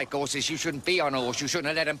you don't like horses, you shouldn't be on a horse. You shouldn't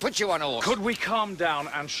have let him put you on a horse. Could we calm down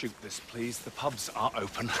and shoot this, please? The pubs are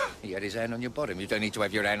open. He had his hand on your bottom. You don't need to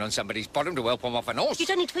have your hand on somebody's bottom to help him off an horse. You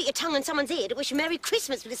don't need to put your tongue on someone's ear to wish a Merry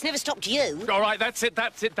Christmas, but it's never stopped you. All right, that's it,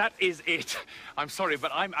 that is it. I'm sorry,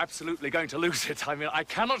 but I'm absolutely going to lose it. I mean, I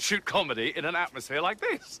cannot shoot comedy in an atmosphere like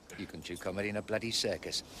this. You can shoot comedy in a bloody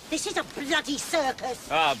circus. This is a bloody circus.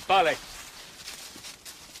 Ah, Bully.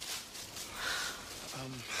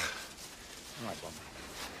 Right,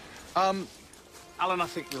 one. Alan, I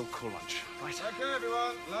think we'll call lunch, right? Okay,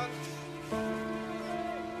 everyone, lunch.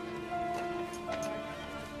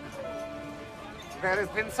 There has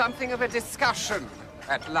been something of a discussion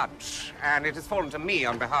at lunch, and it has fallen to me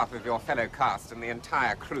on behalf of your fellow cast and the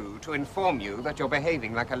entire crew to inform you that you're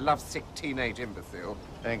behaving like a lovesick teenage imbecile.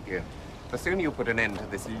 Thank you. The sooner you put an end to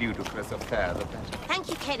this ludicrous affair, the better. Thank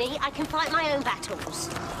you, Kenny. I can fight my own battles.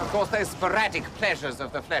 Of course, those sporadic pleasures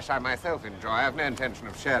of the flesh I myself enjoy, I have no intention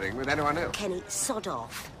of sharing with anyone else. Kenny, sod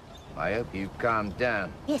off. I hope you've calmed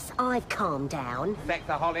down. Yes, I've calmed down.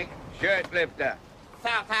 Sexaholic, Shirt lifter.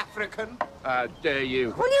 South African. How dare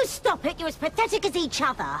you? Will you stop it? You're as pathetic as each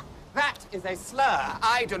other. That is a slur.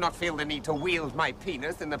 I do not feel the need to wield my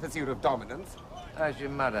penis in the pursuit of dominance. How's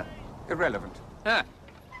your mother? Irrelevant. Huh.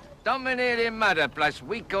 Dominating mother plus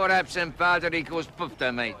weak or absent father equals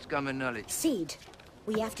pufter, mate. It's common knowledge. Sid,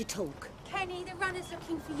 we have to talk. Kenny, the runner's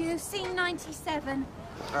looking for you. Scene 97.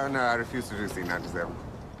 Oh, no, I refuse to do scene 97.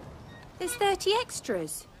 There's 30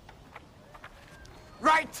 extras.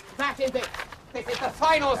 Right, that is it. This is the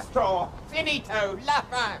final straw. Finito, la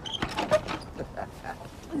fin.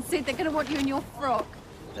 And Sid, they're going to want you in your frock.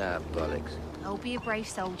 Ah, bollocks. Oh, be a brave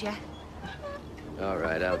soldier. All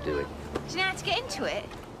right, I'll do it. Do you know how to get into it?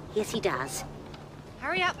 Yes, he does.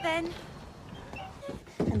 Hurry up, then.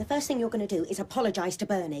 And the first thing you're going to do is apologise to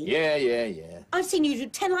Bernie. Yeah. I've seen you do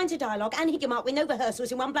 10 lines of dialogue and hit him up with no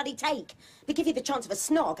rehearsals in one bloody take. We give you the chance of a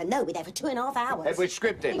snog, and no, we're there for 2.5 hours. It was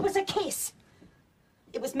scripted. It was a kiss.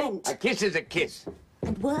 It was meant. A kiss is a kiss.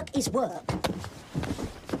 And work is work.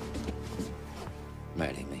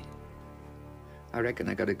 Marry me. I reckon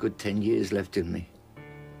I got a good 10 years left in me.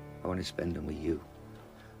 I want to spend them with you.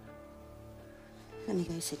 Let me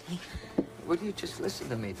go, Sydney. Will you just listen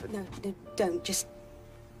to me for... No, don't. Just...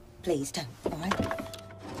 Please, don't, all right?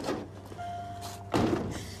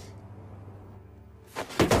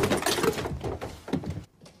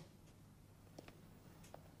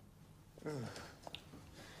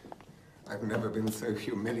 I've never been so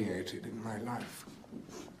humiliated in my life.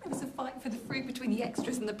 It was a fight for the fruit between the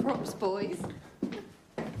extras and the props boys.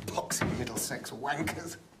 Poxy Middlesex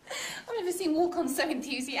wankers. I've never seen walk-ons so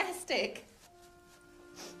enthusiastic.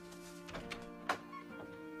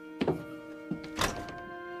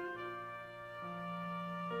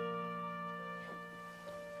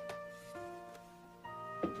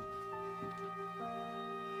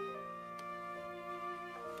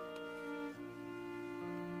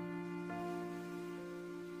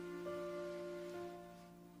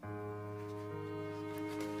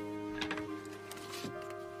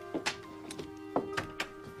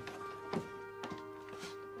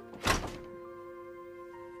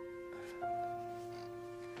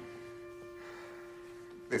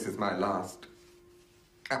 This is my last.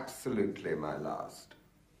 Absolutely my last.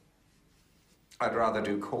 I'd rather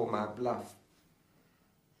do call my bluff.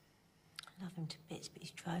 I love him to bits, but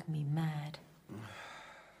he's driving me mad.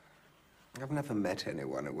 I've never met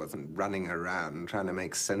anyone who wasn't running around trying to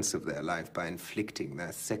make sense of their life by inflicting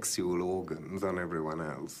their sexual organs on everyone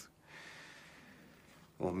else.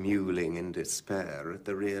 Or mewling in despair at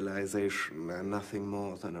the realization they're nothing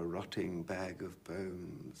more than a rotting bag of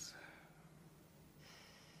bones.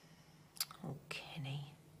 Oh, Kenny.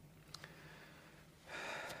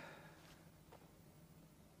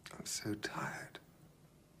 I'm so tired.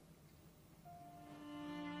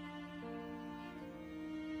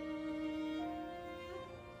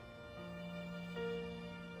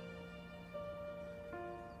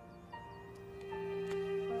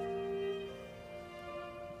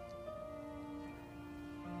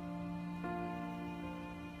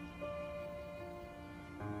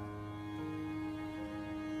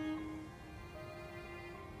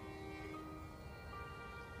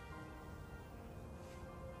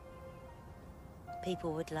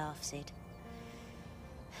 People would laugh, Sid.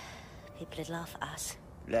 People would laugh at us.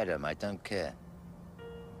 Let 'em, I don't care.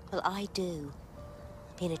 Well, I do.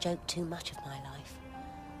 Being a joke too much of my life.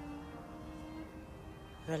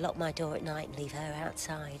 Or I lock my door at night and leave her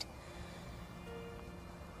outside.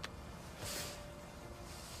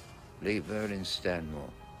 Leave her in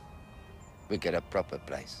Stanmore. We get a proper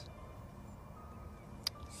place.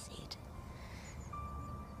 Sid.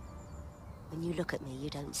 When you look at me, you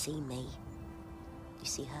don't see me. You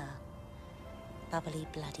see her. Bubbly,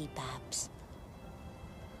 bloody Babs.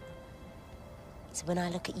 So when I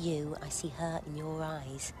look at you, I see her in your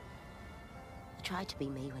eyes. I try to be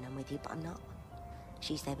me when I'm with you, but I'm not.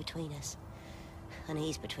 She's there between us. And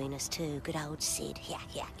he's between us too. Good old Sid. Yeah.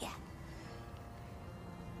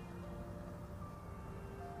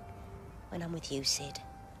 When I'm with you, Sid,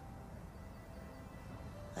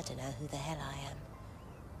 I don't know who the hell I am.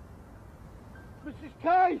 Mrs.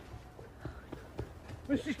 Kay!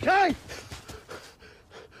 Mrs. Kay!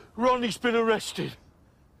 Ronnie's been arrested.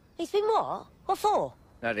 He's been what? What for?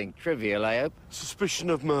 Nothing trivial, I hope. Suspicion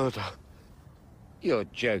of murder. You're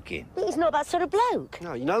joking. But he's not that sort of bloke.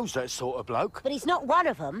 No, he knows that sort of bloke. But he's not one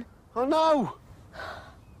of them. I know.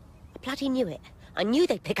 I bloody knew it. I knew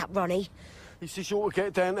they'd pick up Ronnie. He says you ought to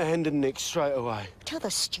get down to Hendon Nick straight away. Tell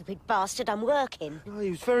the stupid bastard I'm working. No,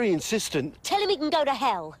 he was very insistent. Tell him he can go to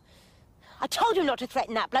hell. I told him not to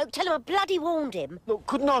threaten that bloke. Tell him I bloody warned him. Look,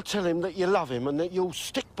 couldn't I tell him that you love him and that you'll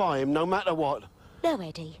stick by him no matter what? No,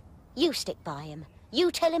 Eddie. You stick by him.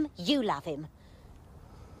 You tell him you love him.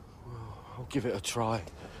 I'll give it a try.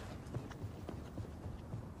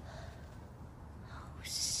 Oh,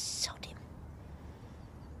 sod him.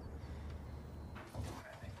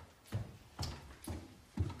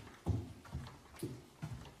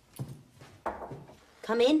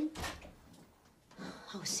 Come in.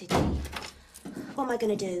 Oh, Sidney. What am I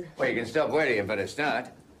going to do? Well, you can stop worrying for a start.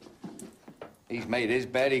 He's made his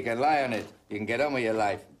bed, he can lie on it. You can get on with your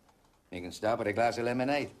life. You can stop with a glass of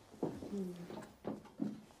lemonade.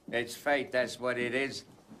 It's fate, that's what it is.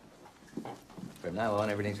 From now on,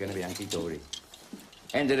 everything's going to be hunky-dory.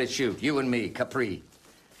 End of the shoot, you and me, Capri.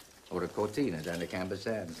 Or a Cortina down to Camber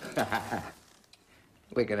Sands.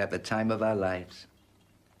 We're going to have the time of our lives.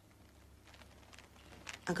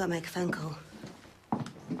 I've got to make a phone call.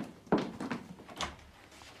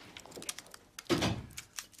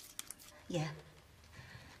 Yeah.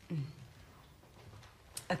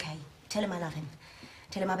 Okay, tell him I love him.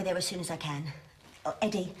 Tell him I'll be there as soon as I can. Oh,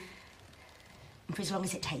 Eddie, for as long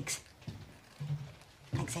as it takes.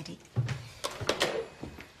 Thanks, Eddie.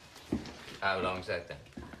 How long's that, then?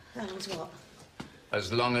 How long's what?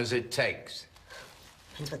 As long as it takes.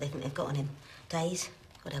 Depends what they think they've got on him. Days?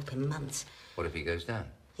 God help him, months. What if he goes down?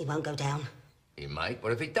 He won't go down. He might.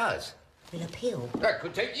 What if he does? He'll appeal. That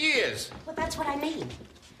could take years. Well, that's what I mean.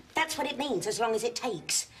 That's what it means, as long as it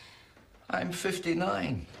takes. I'm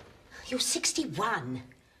 59. You're 61.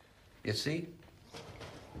 You see?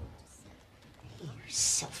 You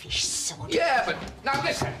selfish sod. Yeah, but now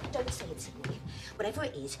listen. Don't say it, Sidney. Whatever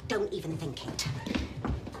it is, don't even think it.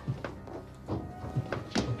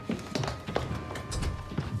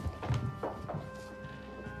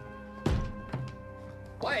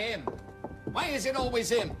 Why him? Why is it always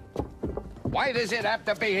him? Why does it have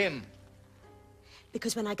to be him?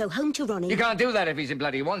 Because when I go home to Ronnie... You can't do that if he's in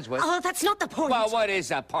bloody Wandsworth. Oh, that's not the point. Well, what is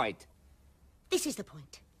the point? This is the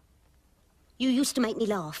point. You used to make me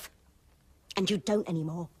laugh. And you don't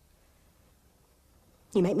anymore.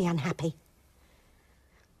 You make me unhappy.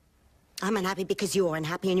 I'm unhappy because you're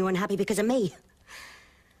unhappy, and you're unhappy because of me.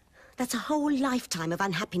 That's a whole lifetime of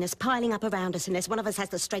unhappiness piling up around us unless one of us has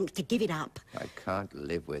the strength to give it up. I can't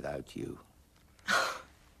live without you.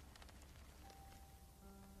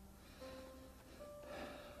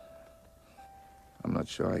 I'm not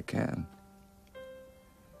sure I can.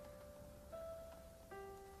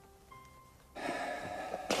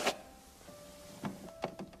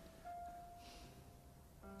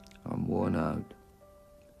 I'm worn out.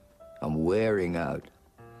 I'm wearing out.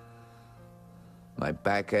 My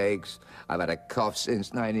back aches. I've had a cough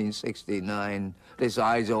since 1969. This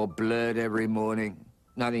eye's all blurred every morning.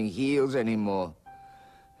 Nothing heals anymore.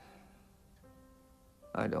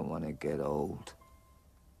 I don't want to get old.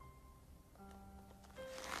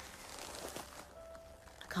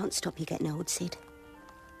 I can't stop you getting old, Sid.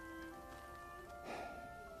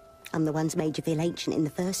 I'm the one's made you feel ancient in the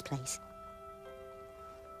first place.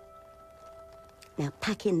 Now,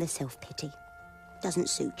 pack in the self-pity. Doesn't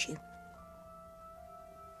suit you.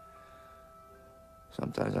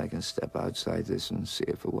 Sometimes I can step outside this and see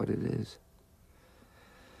it for what it is.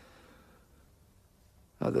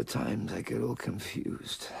 Other times I get all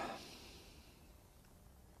confused.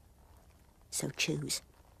 So choose.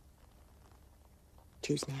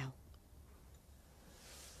 Choose now.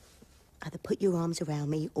 Either put your arms around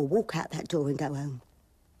me or walk out that door and go home.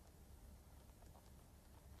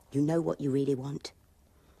 You know what you really want.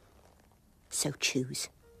 So choose.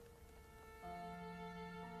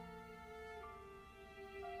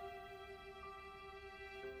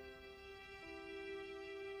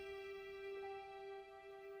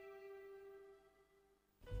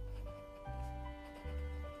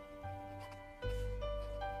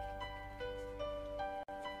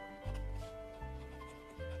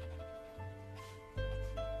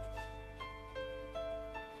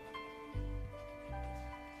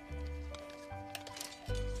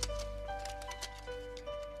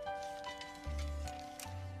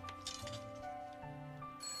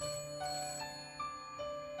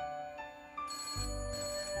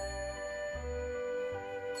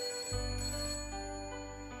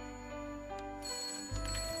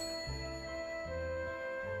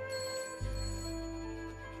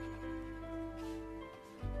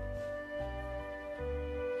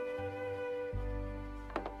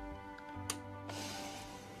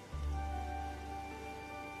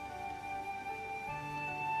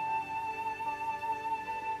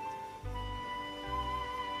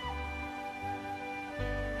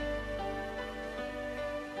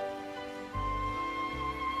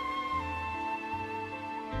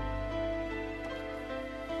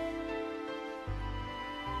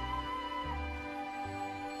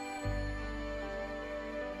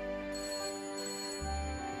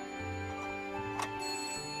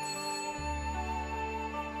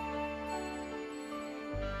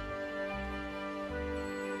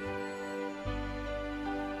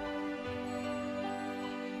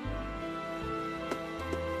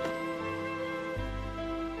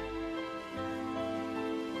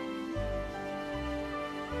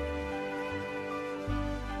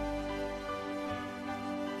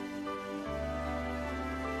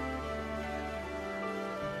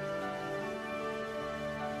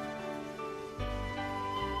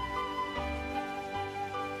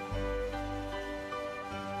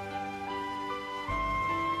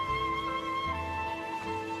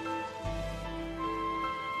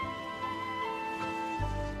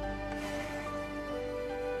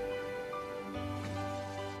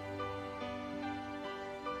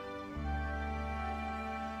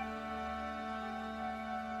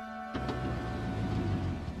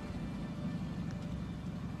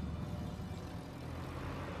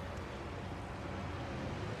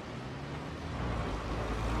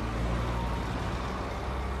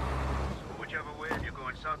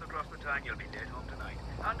 south across the town, you'll be late home tonight.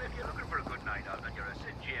 And if you're looking for a good night out and you're a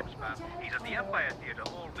St. James fan, he's at the Empire Theatre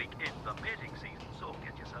all week in the mating season, so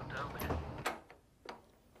get yourself down there.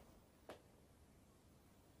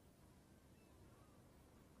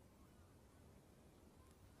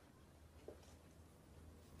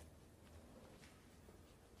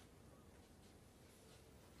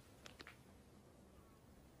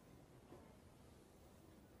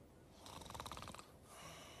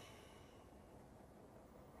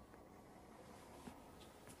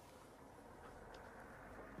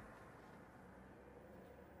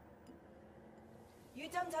 You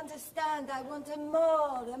don't understand. I want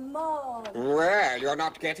more and more. Well, you're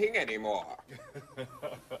not getting any more.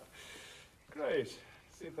 Great.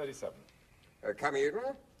 C37. Come in.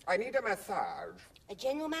 I need a massage. A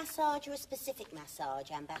general massage or a specific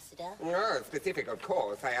massage, Ambassador? Oh, specific, of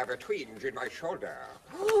course. I have a twinge in my shoulder.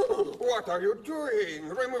 What are you doing?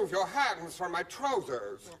 Remove your hands from my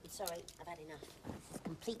trousers. No, I'm sorry. I've had enough. It's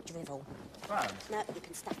complete drivel. Fran, No, you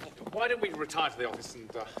can stuff it. Why don't we retire to the office and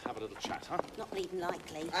have a little chat, huh? Not even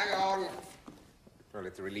likely. Hang on. Well,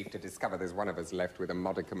 it's a relief to discover there's one of us left with a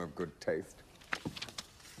modicum of good taste.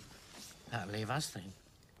 That'll leave us then.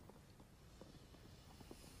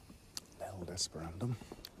 Bel Desperandum.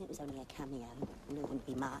 It was only a cameo. I knew it wouldn't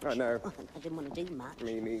be much. I know. I didn't want to do much.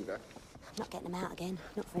 Me neither. I'm not getting them out again.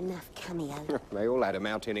 Not for enough cameo. They all had 'em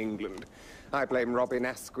out in England. I blame Robin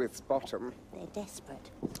Asquith's bottom. They're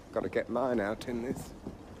desperate. Got to get mine out in this.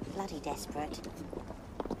 Bloody desperate.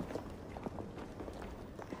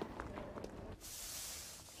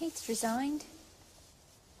 Heath's resigned.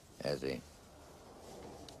 Has he?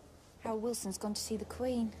 Harold Wilson's gone to see the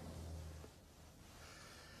Queen.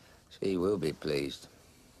 She will be pleased.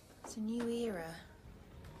 It's a new era.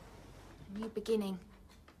 A new beginning.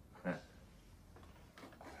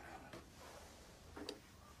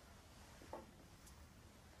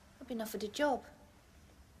 I've been offered a job.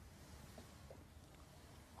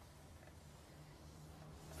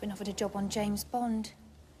 I've been offered a job on James Bond.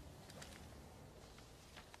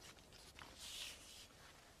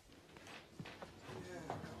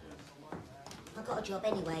 I got a job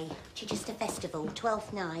anyway. Chichester Festival,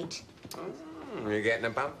 12th night. You're getting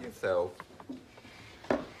above yourself.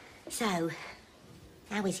 So,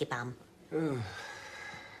 how is your bum?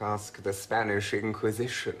 Ask the Spanish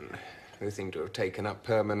Inquisition. They seem to have taken up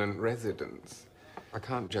permanent residence. I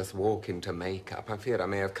can't just walk into makeup. I fear I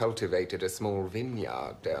may have cultivated a small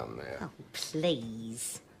vineyard down there. Oh,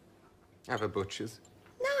 please. Have a butcher's.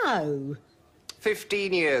 No.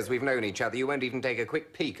 15 years we've known each other. You won't even take a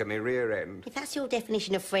quick peek at my rear end. If that's your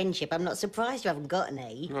definition of friendship, I'm not surprised you haven't got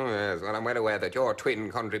any. Oh, yes. Well, I'm well aware that your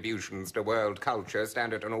twin contributions to world culture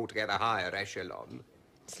stand at an altogether higher echelon.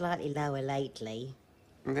 Slightly lower lately.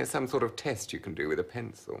 There's some sort of test you can do with a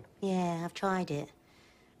pencil. Yeah, I've tried it.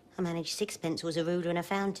 I managed 6 pencils, a ruler and a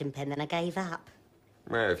fountain pen, then I gave up.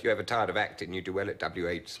 Well, if you're ever tired of acting, you do well at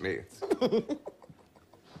W.H. Smith's.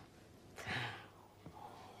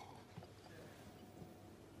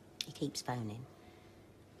 He keeps phoning.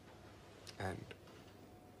 And?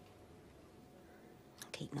 I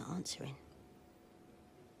keep not answering.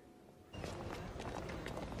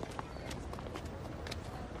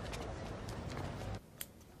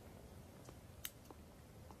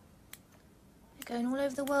 You're going all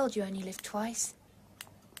over the world, you only live twice.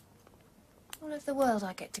 All over the world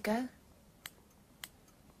I get to go.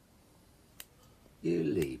 You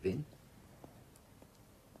leaving?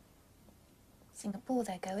 Singapore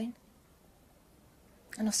they're going.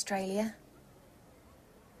 And Australia.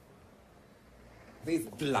 This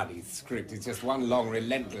bloody script is just one long,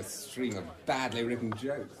 relentless string of badly written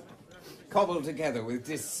jokes, cobbled together with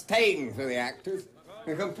disdain for the actors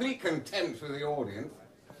and complete contempt for the audience.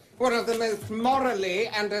 One of the most morally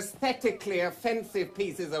and aesthetically offensive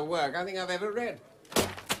pieces of work I think I've ever read.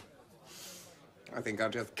 I think I'll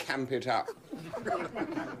just camp it up.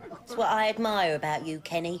 It's what I admire about you,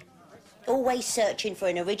 Kenny. Always searching for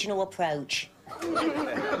an original approach.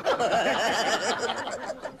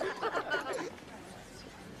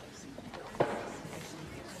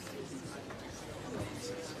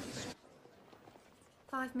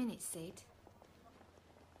 5 minutes, Sid.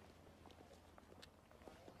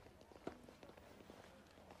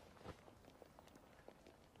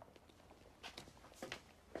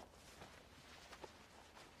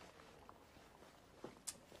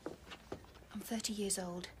 I'm 30 years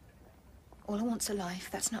old. All I want's a life.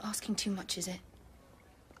 That's not asking too much, is it?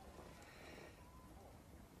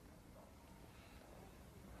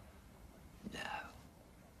 No.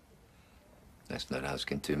 That's not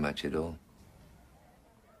asking too much at all.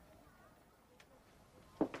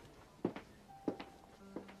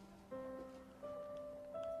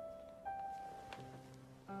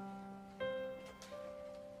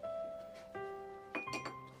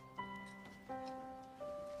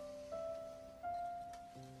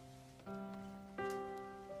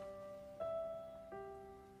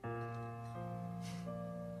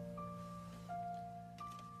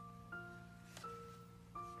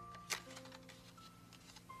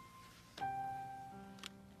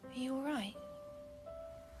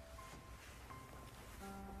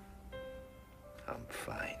 I'm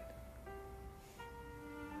fine.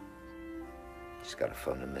 Just gotta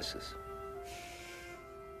phone the missus.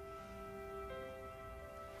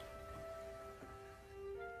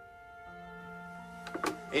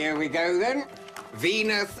 Here we go, then.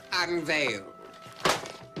 Venus unveiled.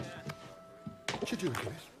 What you doing,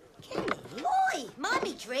 Kenneth? Oi, mind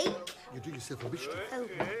me drink. You do yourself a wish. Oh,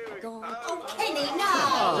 my God. Oh, Kenny,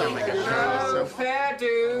 no! No, fair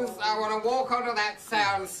dues. I want to walk onto that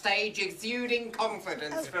sound stage exuding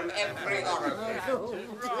confidence from every orifice.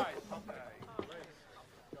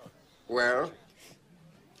 Well?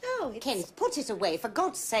 Oh, Kenneth, put it away, for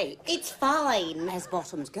God's sake. It's fine, as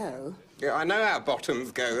bottoms go. Yeah, I know how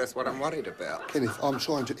bottoms go. That's what I'm worried about. Kenneth, I'm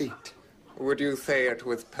trying to eat. Would you say it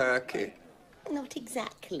was perky? Not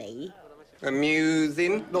exactly.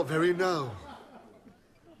 Amusing? Not very, no.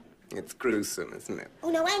 It's gruesome, isn't it? Oh,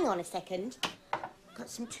 no, hang on a second. Got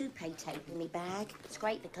some toupee tape in my bag.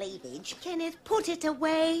 Scrape the cleavage. Kenneth, put it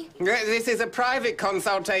away. Yeah, this is a private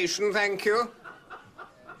consultation, thank you.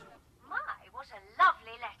 My, what a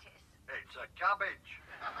lovely lettuce. It's a cabbage.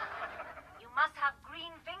 You must have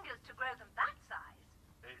green fingers to grow them that size.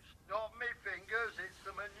 It's not me fingers, it's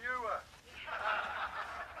the manure.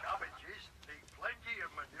 Cabbages need plenty of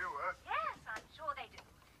manure. Yes, I'm sure they do.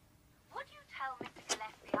 Would you tell Mr.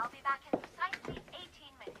 Gillespie I'll be back in precisely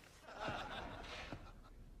 18 minutes?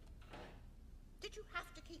 Did you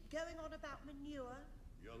have to keep going on about manure?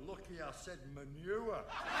 You're lucky I said manure.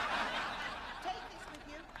 Take this with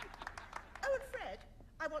you. Oh, and Fred,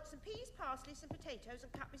 I want some peas, parsley, some potatoes,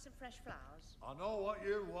 and cut me some fresh flowers. I know what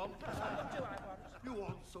you want. What do I want? You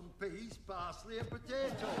want some peas, parsley and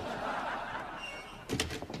potatoes.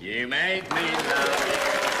 You make me laugh.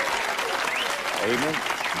 Evening.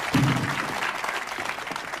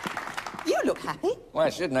 You look happy. Why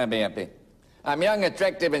shouldn't I be happy? I'm young,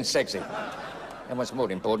 attractive, and sexy. And what's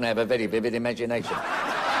more important, I have a very vivid imagination.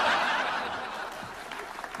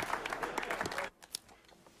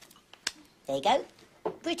 There you go.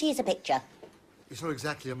 Pretty as a picture. It's not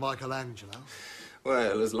exactly a Michelangelo.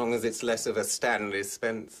 Well, as long as it's less of a Stanley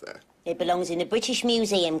Spencer. It belongs in the British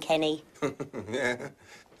Museum, Kenny. Yeah,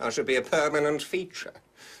 I should be a permanent feature.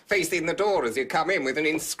 Facing the door as you come in with an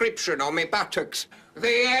inscription on me buttocks.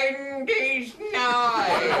 The end is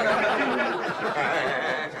nigh.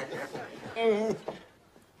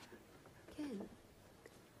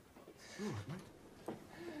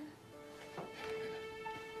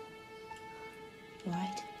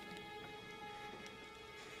 Right.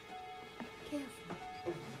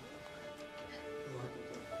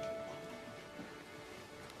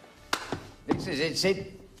 This is it,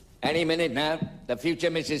 Sid. Any minute now, the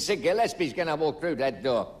future Mrs. Sid Gillespie's gonna walk through that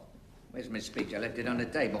door. Where's my speech? I left it on the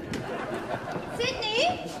table.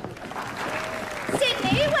 Sydney?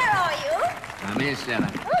 Sydney, where are you? I'm here, Stella.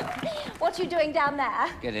 What are you doing down there?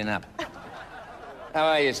 Getting up. How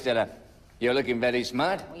are you, Stella? You're looking very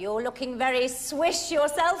smart. You're looking very swish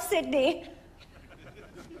yourself, Sydney.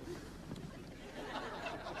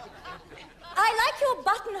 I like your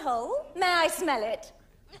buttonhole. May I smell it?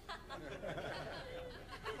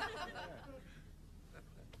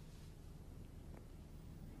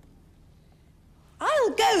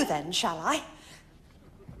 I'll go then, shall I?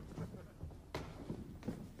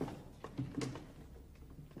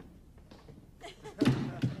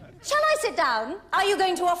 Shall I sit down? Are you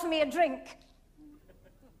going to offer me a drink?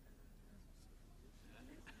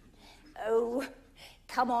 Oh,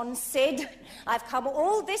 come on, Sid. I've come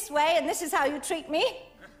all this way, and this is how you treat me?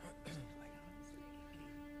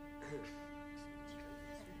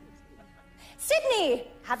 Sydney,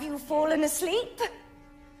 have you fallen asleep?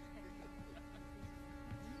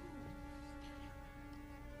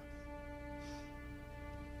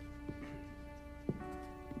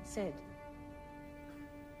 Sid.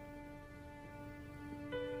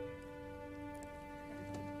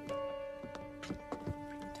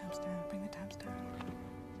 Bring the tabs down.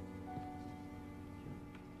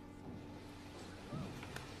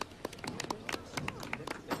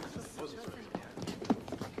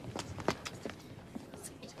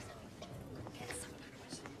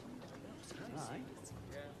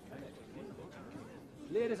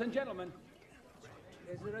 Ladies and gentlemen,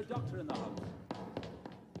 is there a doctor in the house?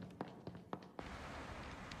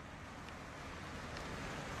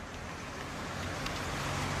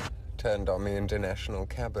 Turned on me International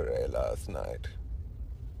Cabaret last night,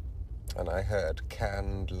 and I heard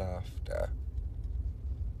canned laughter.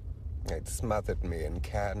 It smothered me in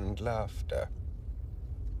canned laughter,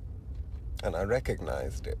 and I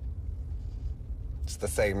recognized it. It's the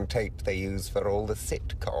same tape they use for all the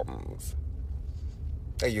sitcoms.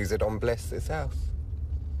 They use it on Bless This House.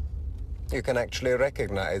 You can actually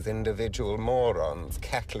recognize individual morons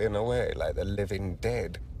cackling away like the living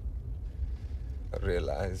dead. I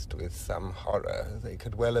realized with some horror they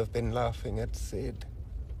could well have been laughing at Sid.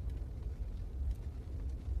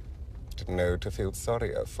 Didn't know to feel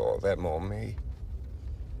sorrier for them or me.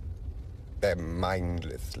 Them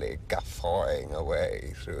mindlessly guffawing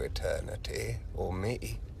away through eternity, or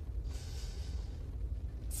me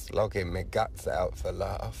slogging my guts out for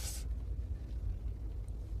laughs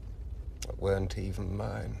that weren't even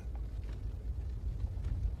mine.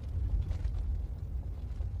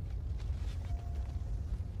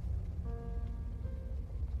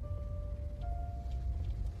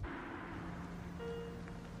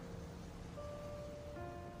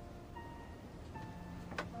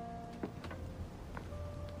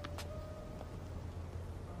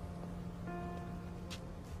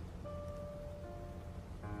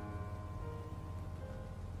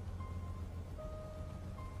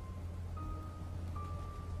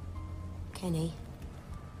 Kenny.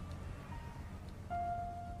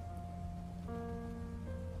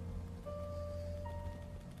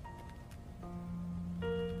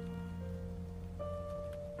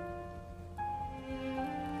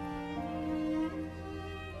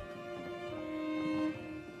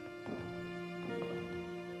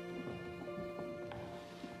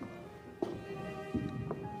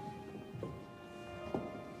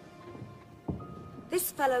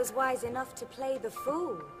 This fellow's wise enough to play the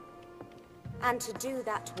fool. And to do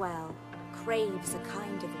that well, craves a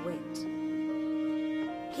kind of wit.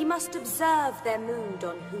 He must observe their mood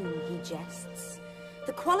on whom he jests,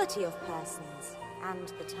 the quality of persons, and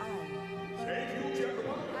the time. Save you,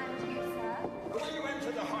 gentlemen. And you, sir? Will you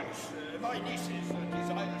enter the house? My nieces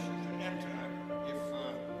desire you should enter, if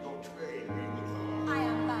your train be I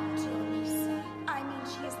am bound to your niece, sir. I mean,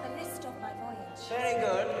 she is the list of my voyage. Very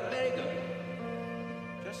good, very good.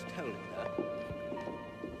 Just hold her.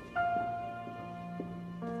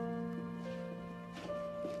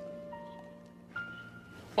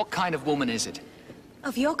 What kind of woman is it?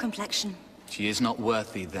 Of your complexion. She is not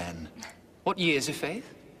worthy, then. What years, i'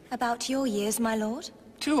 faith? About your years, my lord.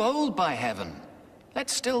 Too old, by heaven. Let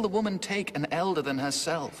still the woman take an elder than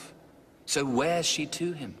herself. So wears she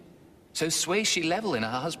to him. So sways she level in her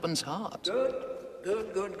husband's heart. Good.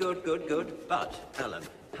 But, Alan,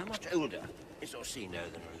 how much older is Orsino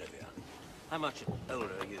than Olivia? How much older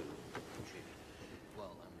are you?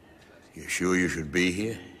 You sure you should be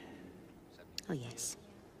here? Oh, yes.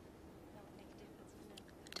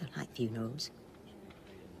 Don't like funerals.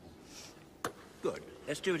 Good.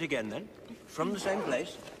 Let's do it again, then. From the same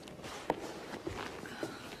place.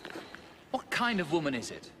 What kind of woman is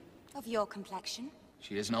it? Of your complexion.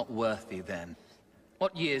 She is not worthy, then.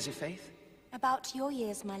 What years, i' faith? About your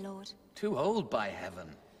years, my lord. Too old, by heaven.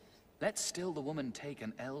 Let still the woman take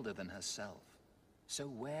an elder than herself. So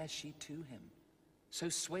wears she to him. So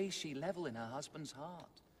sways she level in her husband's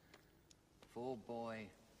heart. For, boy,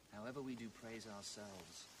 however we do praise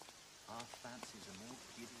ourselves, our fancies are more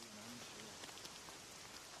giddy and unsure.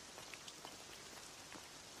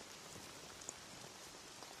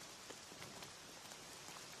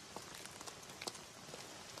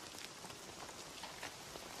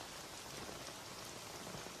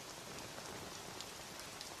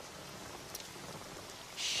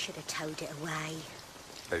 Should have towed it away.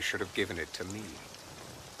 They should have given it to me.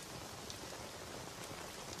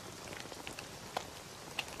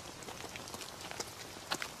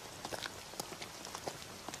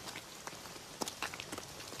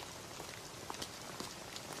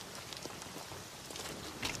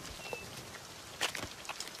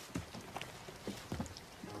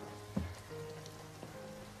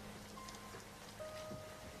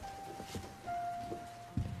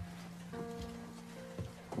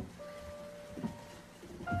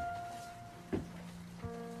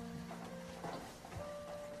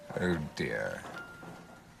 Oh, dear.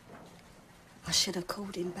 I should have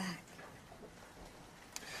called him back.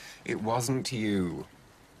 It wasn't you.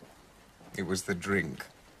 It was the drink.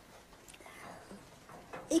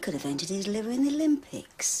 He could have entered his liver in the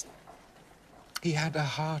Olympics. He had a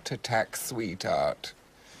heart attack, sweetheart.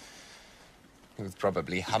 He was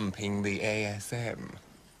probably humping the ASM.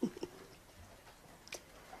 You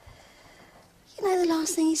know the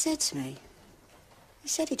last thing he said to me? He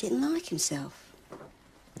said he didn't like himself.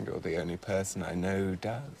 You're the only person I know who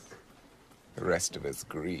does. The rest of us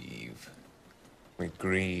grieve. We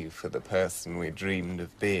grieve for the person we dreamed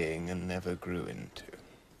of being and never grew into.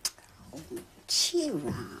 Oh, cheer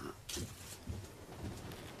up.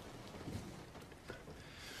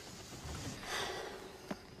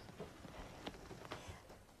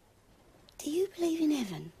 Do you believe in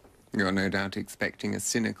heaven? You're You're no doubt expecting a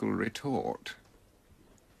cynical retort.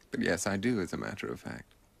 But yes, I do, as a matter of fact.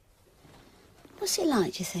 What's it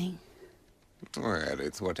like, do you think? Well,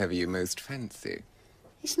 it's whatever you most fancy.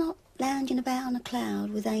 It's not lounging about on a cloud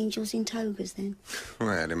with angels in togas, then?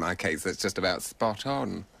 Well, in my case, that's just about spot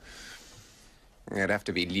on. They'd have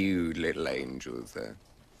to be lewd little angels, though.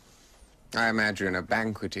 I imagine a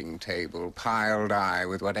banqueting table piled high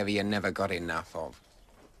with whatever you never got enough of.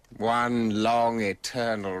 One long,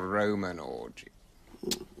 eternal Roman orgy.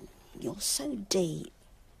 You're so deep.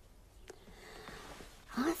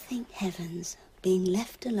 I think heaven's being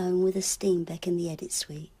left alone with a Steenbeck in the edit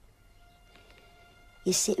suite.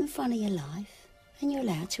 You sit in front of your life and you're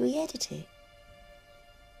allowed to re-edit it.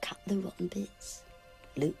 Cut the rotten bits,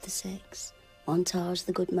 loop the sex, montage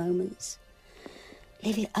the good moments.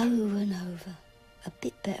 Live it over and over, a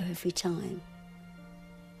bit better every time.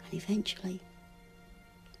 And eventually,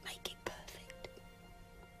 make it perfect.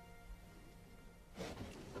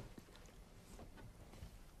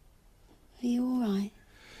 Are you all right?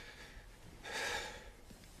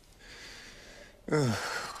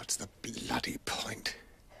 What's the bloody point?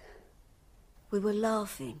 We were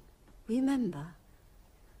laughing, remember?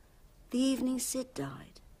 The evening Sid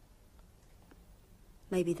died.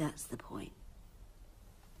 Maybe that's the point.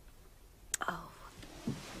 Oh,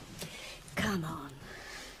 come on.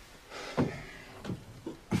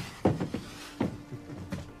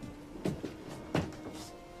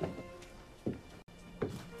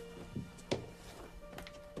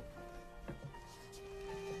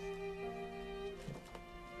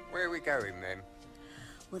 Where are we going, then?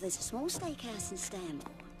 Well, there's a small steakhouse in Stanmore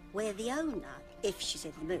where the owner, if she's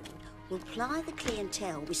in the mood, will ply the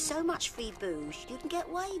clientele with so much free booze you can get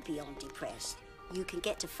way beyond depressed. You can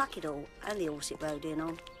get to fuck it all and the horse it rode in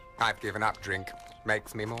on. I've given up drink.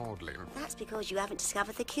 Makes me maudlin. That's because you haven't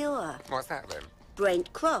discovered the cure. What's that, then?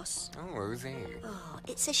 Brent Cross. Oh, who's he? Oh,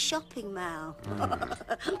 it's a shopping mall.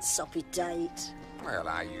 Soppy date. Well,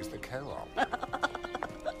 I use the co-op.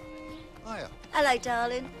 Hiya. Hello,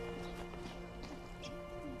 darling.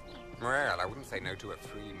 Well, I wouldn't say no to a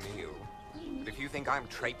free meal. But if you think I'm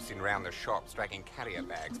traipsing round the shops dragging carrier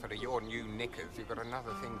bags for your new knickers, you've got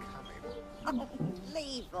another thing coming. Oh,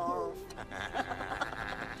 leave off.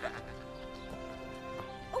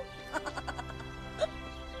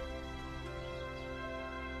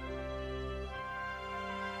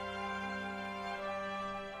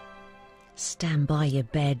 Stand by your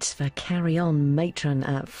beds for Carry On Matron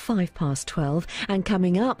at 12:05. And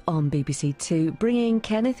coming up on BBC Two, bringing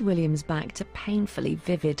Kenneth Williams back to painfully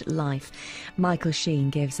vivid life. Michael Sheen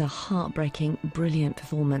gives a heartbreaking, brilliant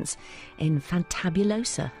performance in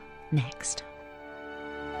Fantabulosa next.